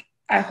like,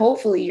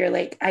 hopefully you're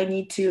like, I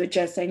need to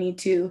adjust. I need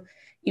to,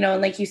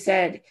 and like you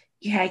said,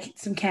 you had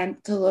some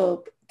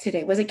cantaloupe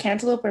today. Was it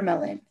cantaloupe or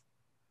melon?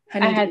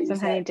 Honeydew, I had some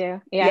honeydew.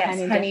 Yeah,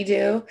 yes,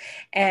 honeydew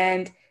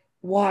and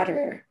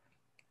water.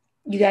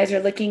 You guys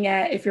are looking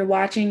at, if you're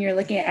watching, you're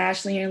looking at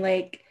Ashley and you're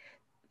like,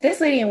 this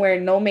lady ain't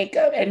wearing no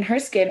makeup and her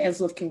skin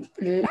is looking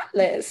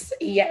flawless.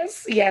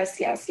 Yes, yes,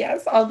 yes,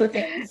 yes. All the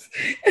things.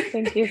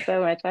 Thank you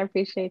so much. I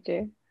appreciate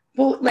you.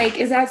 Well, like,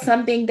 is that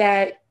something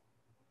that,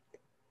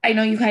 I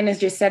know you kind of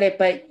just said it,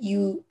 but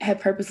you have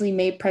purposely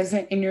made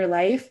present in your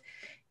life?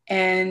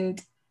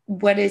 And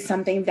what is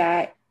something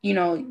that,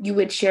 you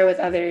would share with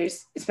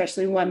others,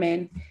 especially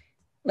women?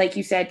 Like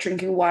you said,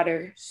 drinking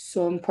water,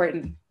 so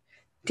important.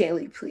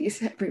 Daily,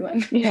 please,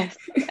 everyone. Yes.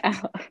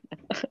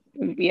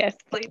 Yes,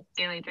 please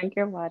daily drink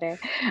your water.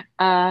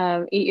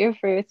 Eat your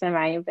fruits and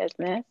mind your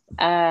business.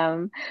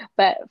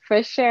 But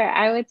for sure,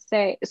 I would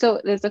say, so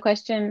there's a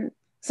question.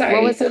 Sorry,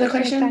 what was the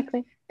question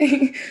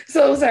exactly?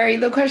 So sorry,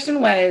 the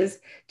question was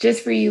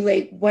just for you,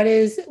 like, what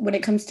is, when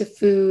it comes to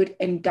food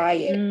and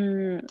diet?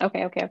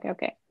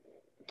 Okay.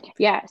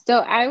 Yeah, so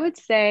I would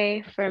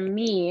say for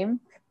me,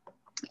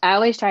 I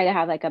always try to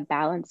have like a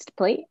balanced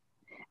plate,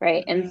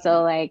 right? And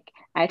so like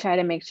I try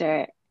to make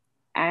sure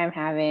I'm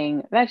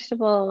having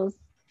vegetables,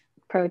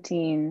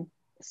 protein,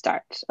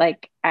 starch.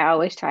 Like I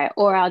always try,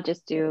 or I'll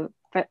just do,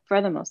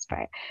 for the most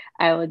part,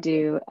 I will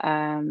do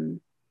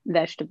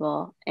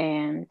vegetable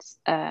and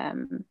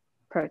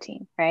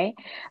protein, right?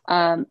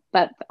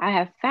 But I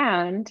have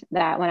found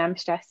that when I'm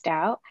stressed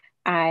out,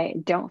 I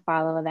don't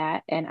follow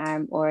that and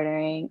I'm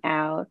ordering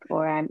out,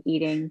 or I'm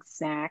eating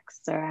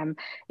snacks, or I'm,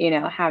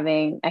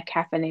 having a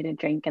caffeinated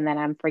drink and then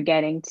I'm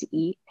forgetting to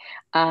eat.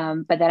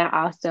 But then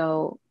I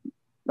also,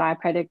 my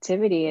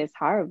productivity is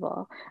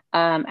horrible,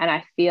 and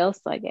I feel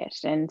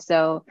sluggish. And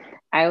so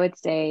I would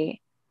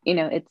say,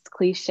 it's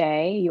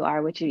cliche, you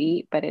are what you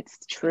eat, but it's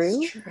true.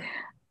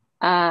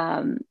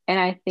 And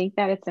I think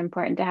that it's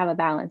important to have a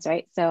balance,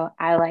 right? So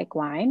I like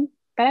wine,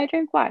 but I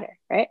drink water,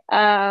 right?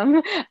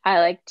 I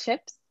like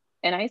chips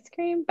and ice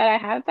cream, but I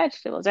have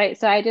vegetables, right?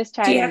 So I just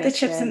try to. Do you have the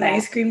chips and the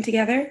ice cream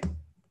together?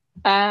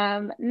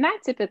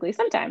 Not typically.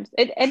 Sometimes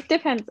it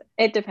depends.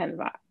 It depends,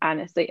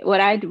 honestly.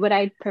 What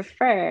I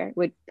prefer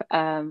would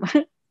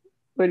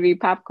would be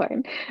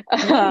popcorn.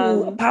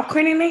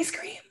 Popcorn and ice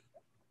cream.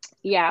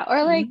 Yeah,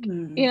 or like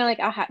like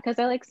I'll have, because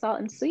I like salt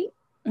and sweet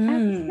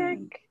as a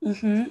snack.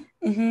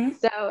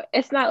 So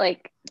it's not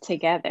like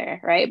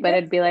together, right? But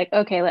it'd be like,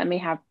 okay, let me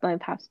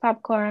pop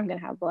popcorn. I'm gonna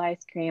have a little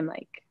ice cream,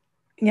 like.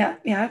 Yeah.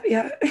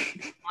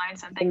 Learn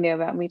something new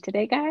about me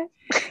today, guys.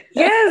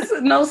 Yes,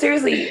 no,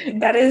 seriously,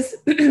 that is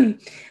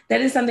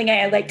something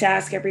I like to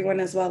ask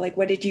everyone as well. Like,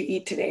 what did you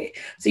eat today?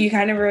 So you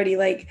kind of already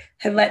like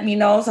had let me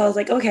know. So I was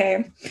like,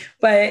 okay,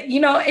 but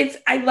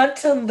I love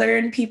to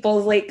learn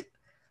people's like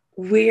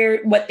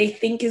weird, what they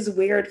think is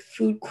weird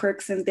food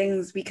quirks and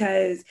things,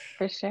 because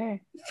for sure,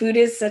 food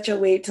is such a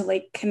way to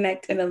like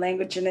connect in a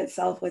language in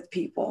itself with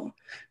people,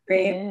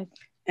 right? It is.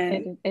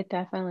 And it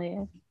definitely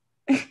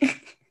is.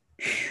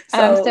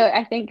 So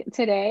I think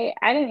today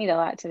I didn't eat a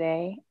lot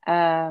today,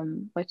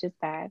 which is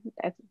bad.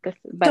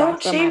 But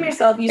don't shame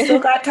yourself. You still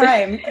got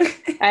time.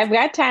 I've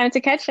got time to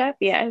catch up.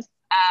 Yes.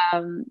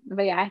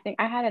 But yeah, I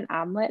think I had an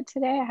omelet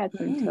today. I had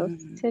some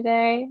toast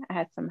today. I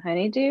had some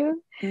honeydew,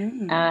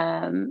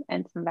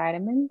 and some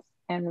vitamins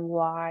and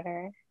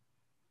water.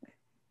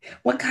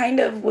 What kind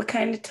of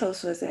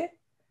toast was it?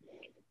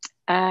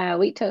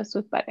 Wheat toast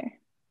with butter.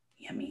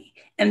 Yummy.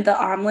 And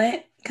the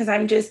omelet, because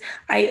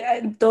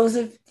those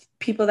of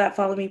people that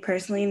follow me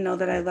personally know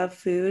that I love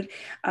food.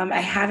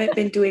 I haven't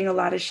been doing a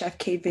lot of Chef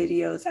K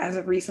videos as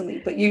of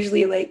recently, but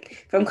usually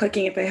like if I'm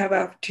cooking, if I have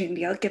an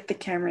opportunity, I'll get the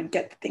camera and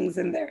get the things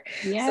in there.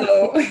 Yeah,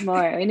 so.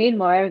 We need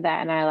more of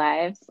that in our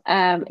lives.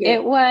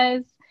 It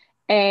was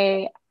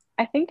I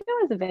think it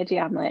was a veggie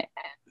omelet.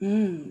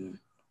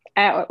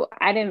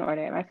 I didn't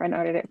order it. My friend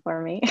ordered it for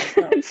me.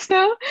 Oh.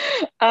 So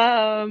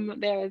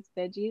there was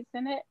veggies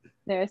in it.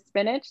 There was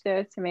spinach, there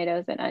was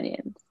tomatoes and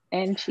onions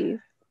and cheese.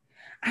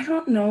 I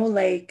don't know,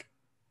 like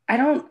I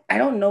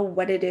don't know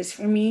what it is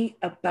for me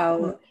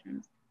about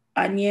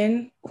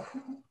onion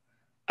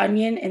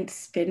and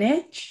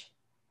spinach,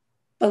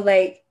 but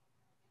like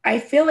I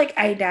feel like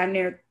I down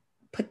there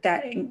put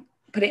it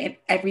in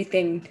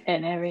everything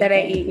that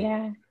I eat.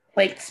 Yeah,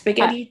 like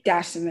spaghetti,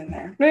 dash them in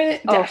there.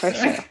 Oh, for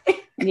sure.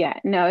 Yeah,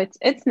 no,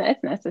 it's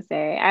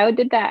necessary. I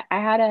did that.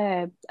 I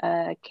had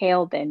a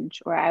kale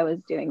binge where I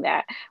was doing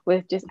that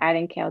with just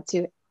adding kale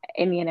to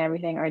any and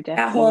everything, or just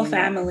that whole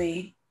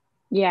family.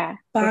 Yeah,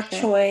 for bok sure.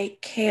 choy,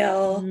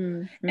 kale,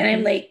 and I'm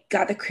Mm-hmm. like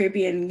got the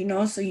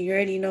Caribbean, so you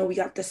already know we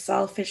got the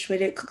saltfish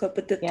with it, cook up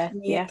with the Yes,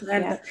 pimienta yes,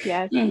 and yes, the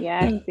yes,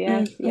 yes,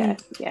 yes,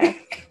 yes, mm. yes.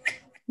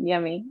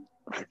 Yummy.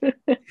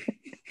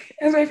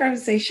 As my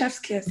friends say, chef's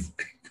kiss.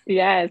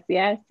 Yes,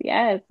 yes,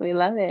 yes. We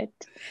love it.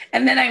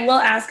 And then I will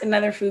ask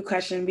another food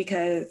question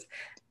because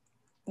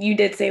you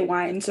did say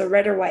wine, so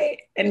red or white,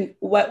 and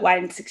what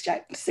wine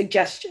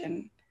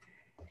suggestion?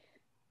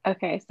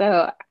 Okay,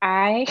 so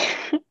I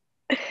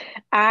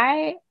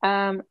I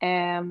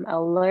am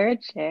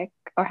allergic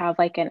or have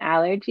like an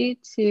allergy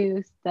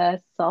to the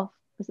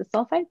is it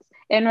sulfites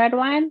in red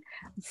wine,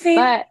 Same.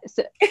 but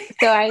so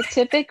I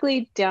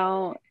typically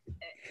don't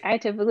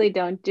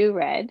do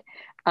red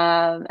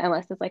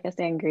unless it's like a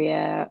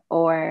sangria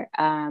or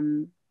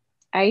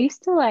I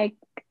used to like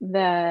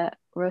the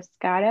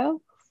Roscato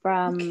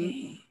from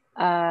Okay.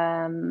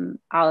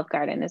 Olive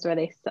Garden is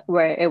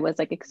where it was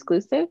like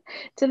exclusive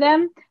to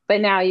them,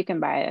 but now you can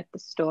buy it at the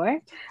store.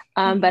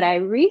 But Mhm. I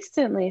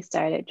recently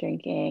started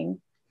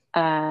drinking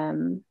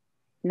um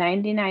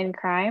 99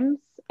 Crimes,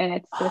 and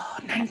it's this Oh,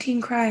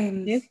 19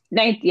 Crimes.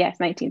 Snoop. Yes,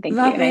 19. Thank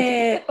you. Love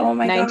it. Oh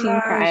my 19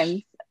 gosh.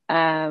 Crimes.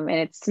 And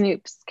it's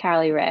Snoop's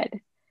Cali Red.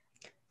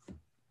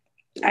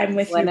 I'm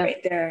with you One of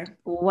right there.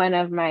 one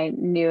of my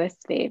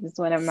newest faves.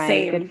 One of my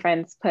good Same.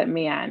 friends put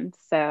me on.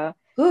 So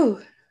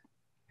Ooh,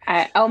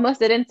 I almost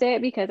didn't say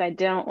it because I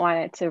don't want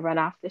it to run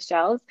off the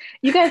shelves.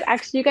 You guys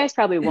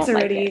probably it's won't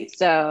like it. already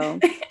So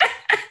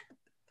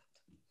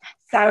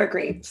sour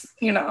grapes.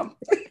 you guys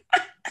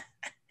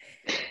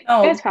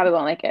No, probably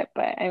won't like it,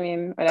 but I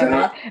mean, whatever.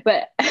 girl,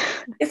 But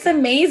it's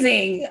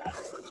amazing.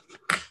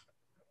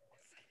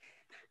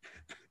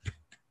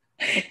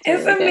 it's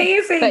It's really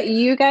good. But amazing.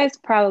 you guys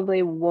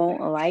probably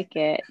won't like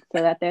it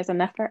so that there's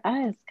enough for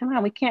us. Come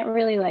on, we can't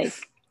really like.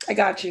 I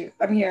got you.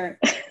 I'm here.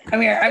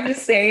 I'm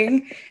just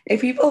saying,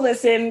 if people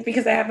listen,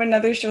 because I have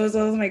another show as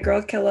well as my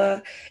girl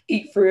Killa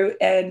Eat Fruit,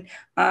 and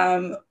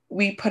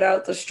we put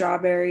out the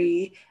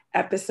strawberry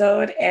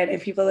episode, and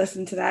if people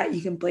listen to that,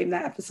 you can blame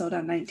that episode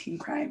on 19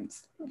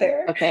 Crimes.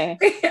 There. Okay,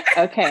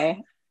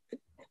 okay,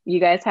 you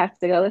guys have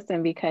to go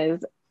listen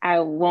because I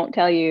won't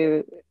tell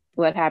you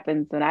what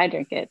happens when I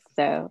drink it.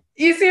 So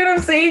You see what I'm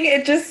saying?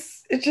 it's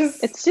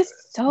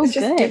just so it's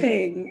just good.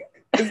 giving.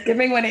 It's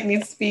giving when it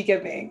needs to be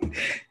giving.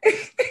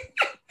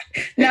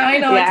 Now I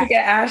know what to Yeah,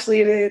 get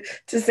Ashley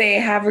to say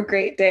have a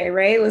great day,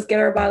 right? Let's get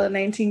her a bottle of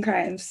 19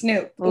 Crimes.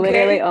 Snoop,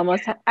 literally okay?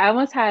 almost. I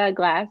almost had a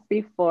glass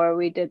before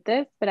we did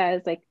this, but I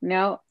was like,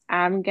 no,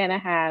 I'm gonna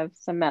have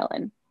some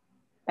melon.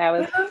 That I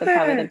was love the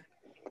probably that.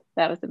 the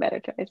that was the better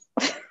choice.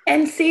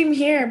 And same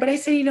here, but I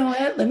said, you know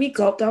what? Let me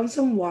gulp down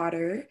some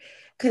water.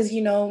 Cause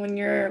when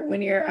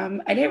you're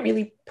I didn't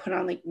really put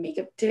on like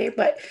makeup today,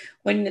 but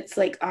when it's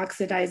like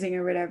oxidizing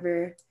or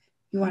whatever,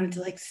 you want it to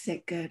Mm, like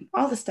sit good.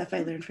 All the stuff I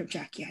learned from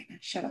Jackie Ina.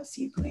 Shout out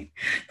to you, Queen.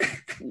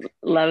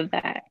 love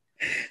that.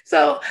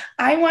 So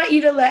I want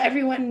you to let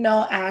everyone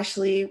know,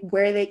 Ashley,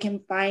 where they can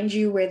find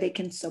you, where they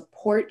can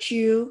support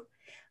you.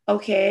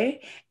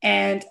 Okay.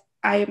 And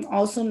I am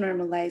also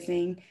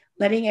normalizing,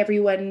 letting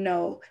everyone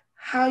know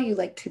how you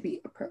like to be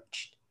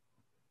approached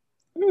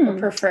or Hmm.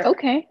 prefer.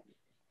 Okay.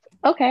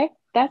 Okay.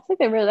 That's a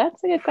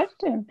good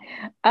question.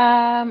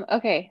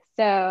 Okay,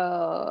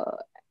 so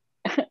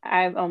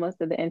I've almost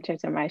did the intro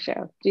to my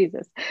show.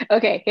 Jesus.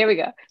 Okay, here we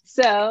go.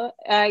 So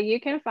you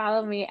can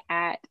follow me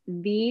at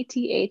the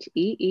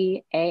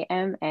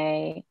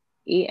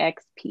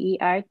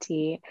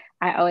TheAmaExpert.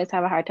 I always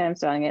have a hard time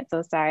spelling it,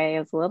 so sorry, it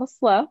was a little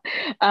slow.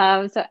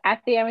 So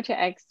at the Amateur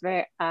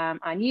Expert on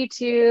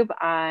YouTube,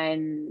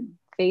 on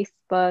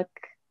Facebook,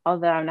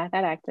 although I'm not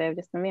that active,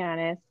 just to be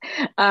honest.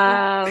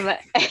 Um,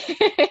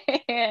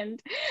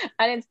 and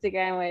on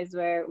Instagram is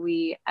where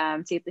we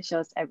tape the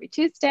shows every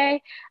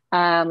Tuesday.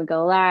 We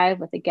go live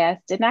with a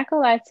guest. Did not go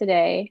live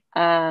today,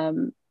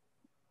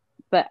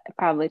 but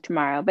probably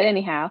tomorrow. But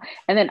anyhow,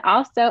 and then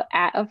also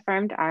at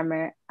Affirmed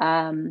Armor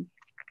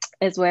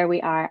is where we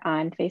are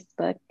on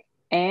Facebook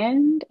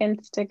and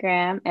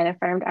Instagram and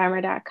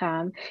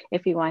affirmedarmor.com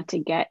if you want to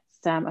get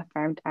some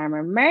Affirmed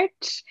Armor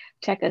merch.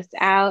 Check us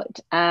out.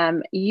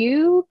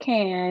 You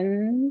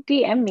can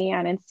DM me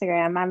on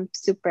Instagram. I'm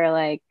super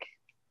like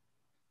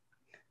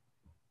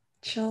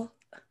Chill.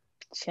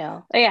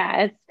 chill.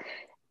 Yeah,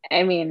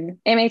 I mean,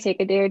 it may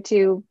take a day or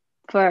two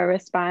for a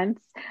response.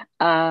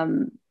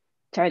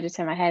 Charge it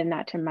to my head,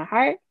 not to my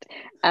heart.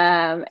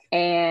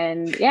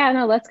 And yeah,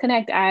 no, let's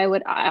connect. I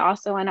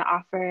also want to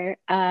offer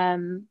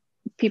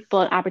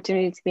people an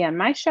opportunity to be on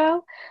my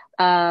show.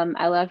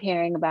 I love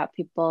hearing about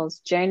people's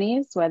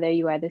journeys, whether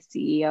you are the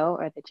CEO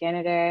or the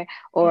janitor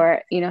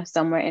or,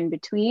 somewhere in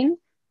between.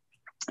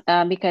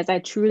 Because I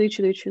truly,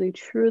 truly, truly,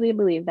 truly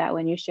believe that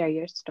when you share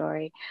your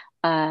story,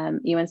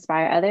 you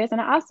inspire others. And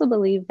I also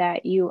believe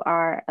that you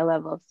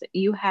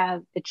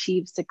have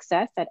achieved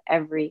success at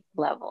every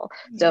level.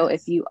 So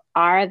if Yes. you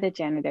are the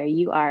janitor,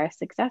 you are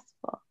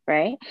successful,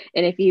 right?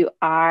 And if you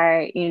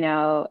are,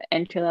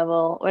 entry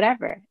level,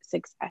 whatever,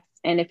 success.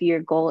 And if your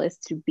goal is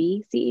to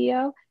be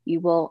CEO, you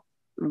will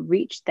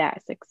reach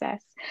that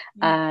success.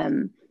 Yes.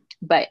 Um,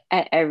 but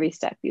at every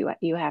step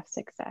you have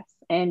success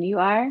and you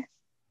are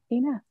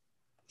enough.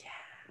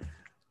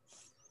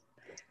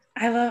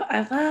 I love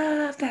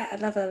that. I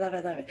love it, I love it, I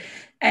love it.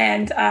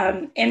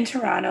 And in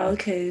Toronto,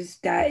 because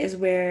that is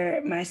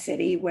where my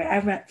city, where I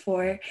rep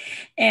for.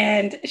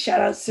 And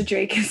shout outs to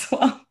Drake as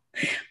well.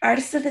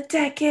 Artist of the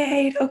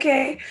decade.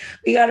 Okay.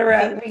 We gotta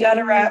rap. We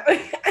gotta rap.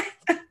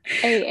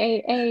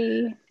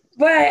 A.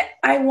 But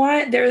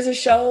there was a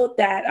show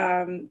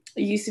that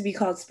used to be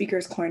called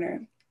Speaker's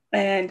Corner.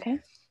 And Okay.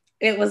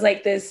 it was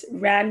like this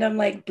random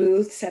like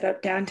booth set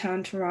up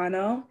downtown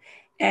Toronto,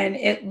 and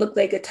it looked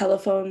like a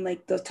telephone,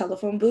 like those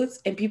telephone booths,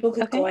 and people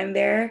could go in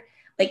there,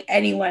 like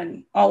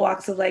anyone, all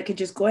walks of life could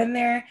just go in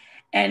there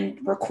and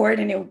record,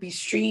 and it would be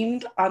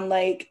streamed on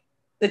like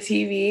the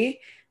TV,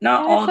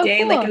 not all so day,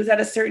 cool. like it was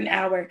at a certain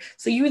hour.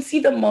 So you would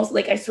see the most,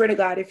 like I swear to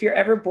God, if you're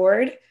ever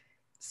bored,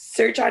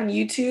 search on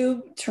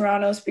YouTube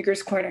Toronto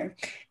Speakers Corner,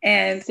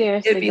 and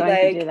Seriously, it'd be going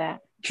to like do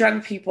that.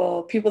 drunk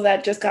people, people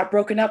that just got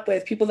broken up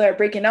with, people that are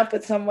breaking up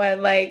with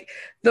someone, like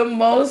the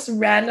most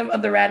random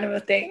of the random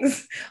of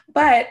things.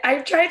 But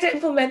I've tried to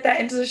implement that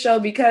into the show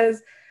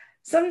because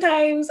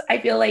sometimes I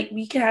feel like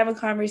we can have a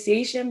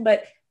conversation,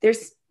 but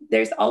there's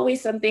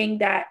always something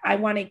that I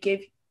want to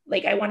give,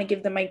 like I want to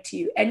give the mic to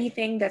you.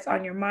 Anything that's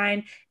on your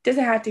mind,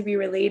 doesn't have to be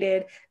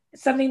related.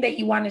 Something that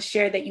you want to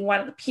share, that you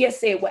want,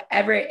 PSA,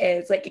 whatever it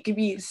is, like it could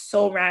be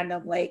so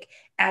random, like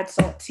add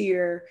salt to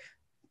your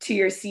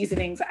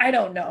seasonings. I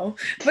don't know,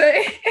 but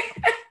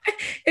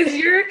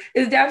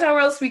it's Downtown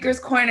World Speakers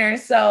Corner.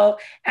 So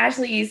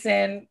Ashley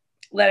Eason,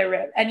 let it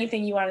rip.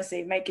 Anything you want to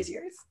say, mic is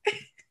yours.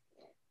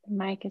 The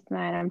mic is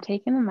mine. I'm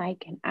taking the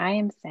mic and I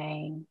am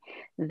saying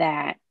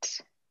that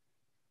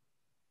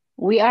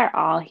we are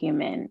all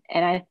human.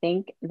 And I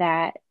think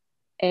that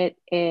it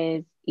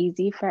is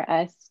easy for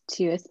us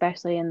to,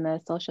 especially in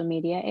the social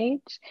media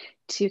age,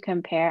 to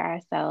compare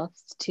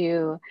ourselves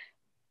to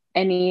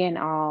any and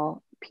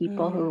all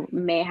people who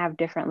may have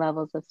different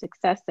levels of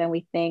success than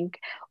we think,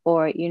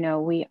 or, you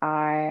know, we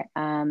are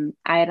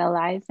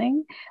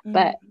idolizing,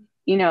 but,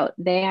 you know,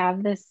 they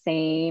have the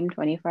same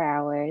 24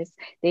 hours.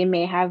 They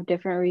may have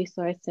different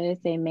resources.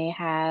 They may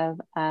have,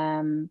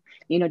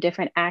 you know,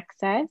 different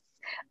access.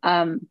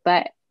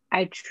 But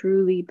I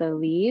truly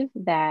believe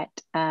that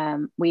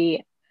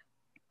we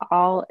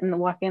all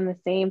walk in the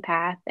same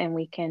path, and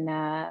we can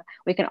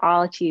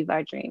all achieve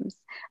our dreams.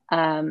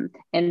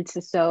 And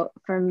so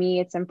for me,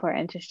 it's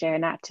important to share,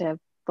 not to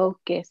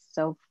focus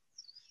so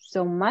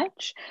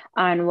much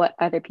on what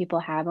other people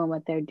have and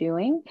what they're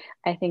doing.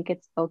 I think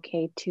it's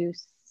okay to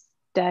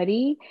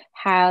study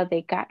how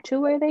they got to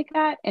where they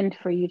got, and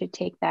for you to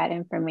take that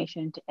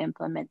information to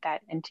implement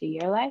that into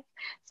your life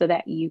so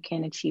that you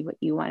can achieve what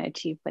you want to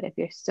achieve. But if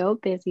you're so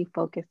busy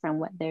focused on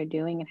what they're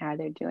doing and how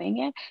they're doing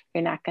it,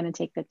 you're not going to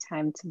take the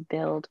time to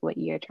build what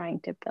you're trying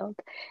to build.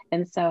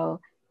 And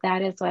so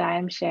that is what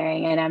I'm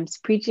sharing, and I'm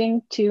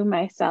preaching to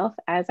myself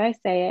as I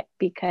say it,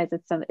 because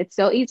it's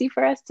so easy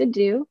for us to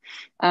do,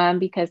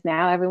 because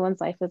now everyone's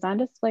life is on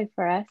display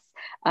for us,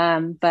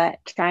 but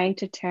trying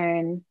to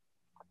turn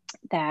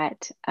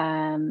that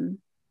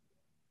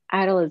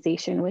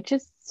idolization, which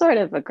is sort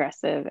of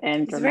aggressive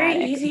and dramatic.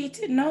 Very easy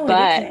to know,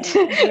 but it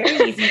isn't. It's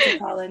very easy to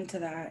fall into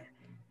that.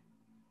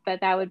 But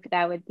that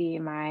would be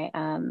my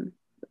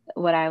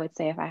what I would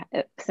say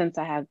since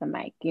I have the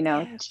mic, you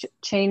know, yes.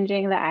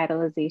 Changing the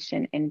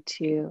idolization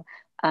into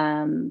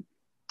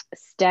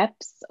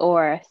steps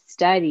or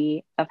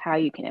study of how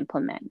you can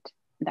implement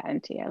that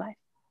into your life.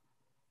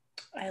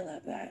 I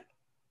love that.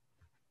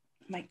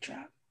 Mic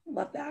drop.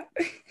 Love that.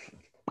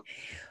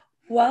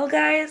 Well,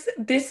 guys,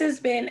 this has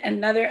been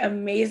another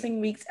amazing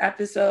week's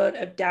episode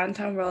of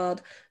Downtown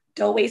World.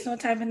 Don't waste no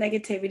time with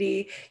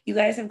negativity. You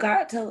guys have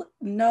got to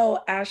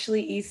know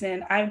Ashley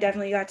Eason. I've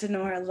definitely got to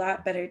know her a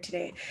lot better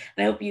today.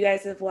 And I hope you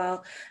guys as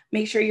well.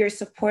 Make sure you're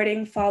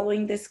supporting,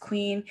 following this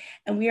queen.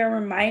 And we are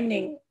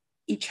reminding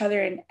each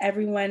other and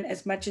everyone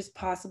as much as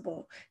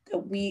possible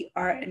that we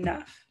are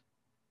enough.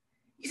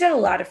 You said a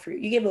lot of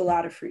fruit. You gave a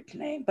lot of fruit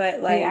tonight,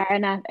 but like. We are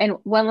enough. And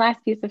one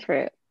last piece of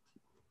fruit.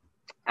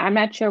 I'm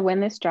not sure when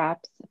this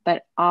drops,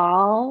 but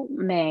all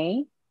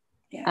May,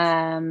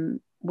 yes.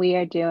 We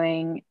are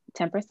doing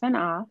 10%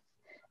 off,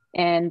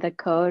 and the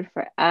code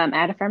for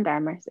at Affirmed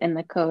Armors, and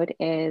the code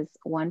is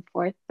May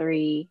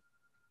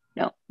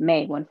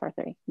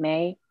 143.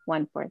 May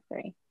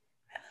 143.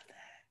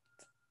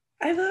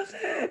 I love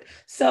that.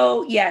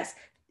 So yes,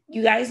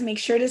 you guys make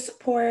sure to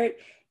support.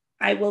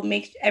 I will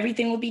make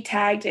everything will be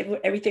tagged.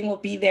 Everything will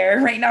be there.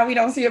 Right now we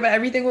don't see it, but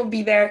everything will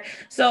be there.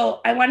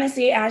 So I want to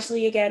say,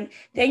 Ashley, again,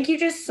 thank you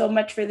just so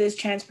much for this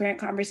transparent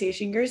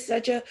conversation. You're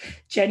such a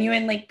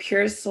genuine, like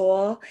pure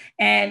soul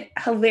and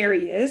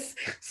hilarious.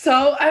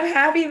 So I'm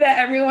happy that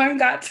everyone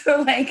got to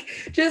like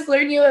just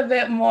learn you a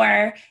bit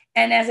more.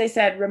 And as I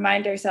said,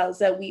 remind ourselves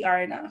that we are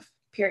enough,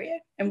 period.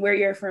 And we're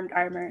your affirmed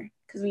armor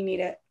because we need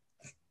it.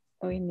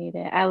 We need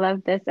it. I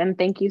love this, and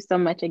thank you so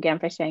much again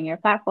for sharing your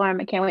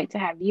platform. I can't wait to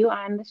have you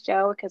on the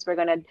show because we're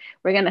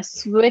gonna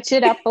switch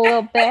it up a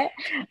little bit.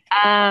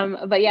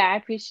 But yeah, I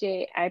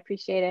appreciate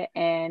it,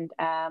 and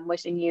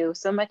wishing you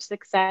so much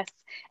success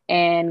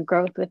and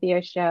growth with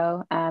your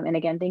show. And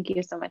again, thank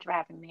you so much for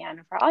having me on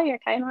and for all your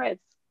kind words.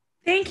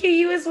 Thank you.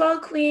 You as well,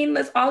 Queen.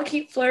 Let's all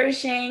keep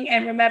flourishing.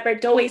 And remember,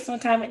 don't waste no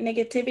time with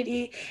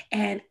negativity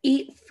and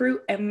eat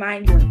fruit and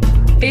mind your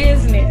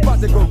business. About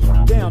to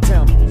go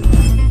downtown.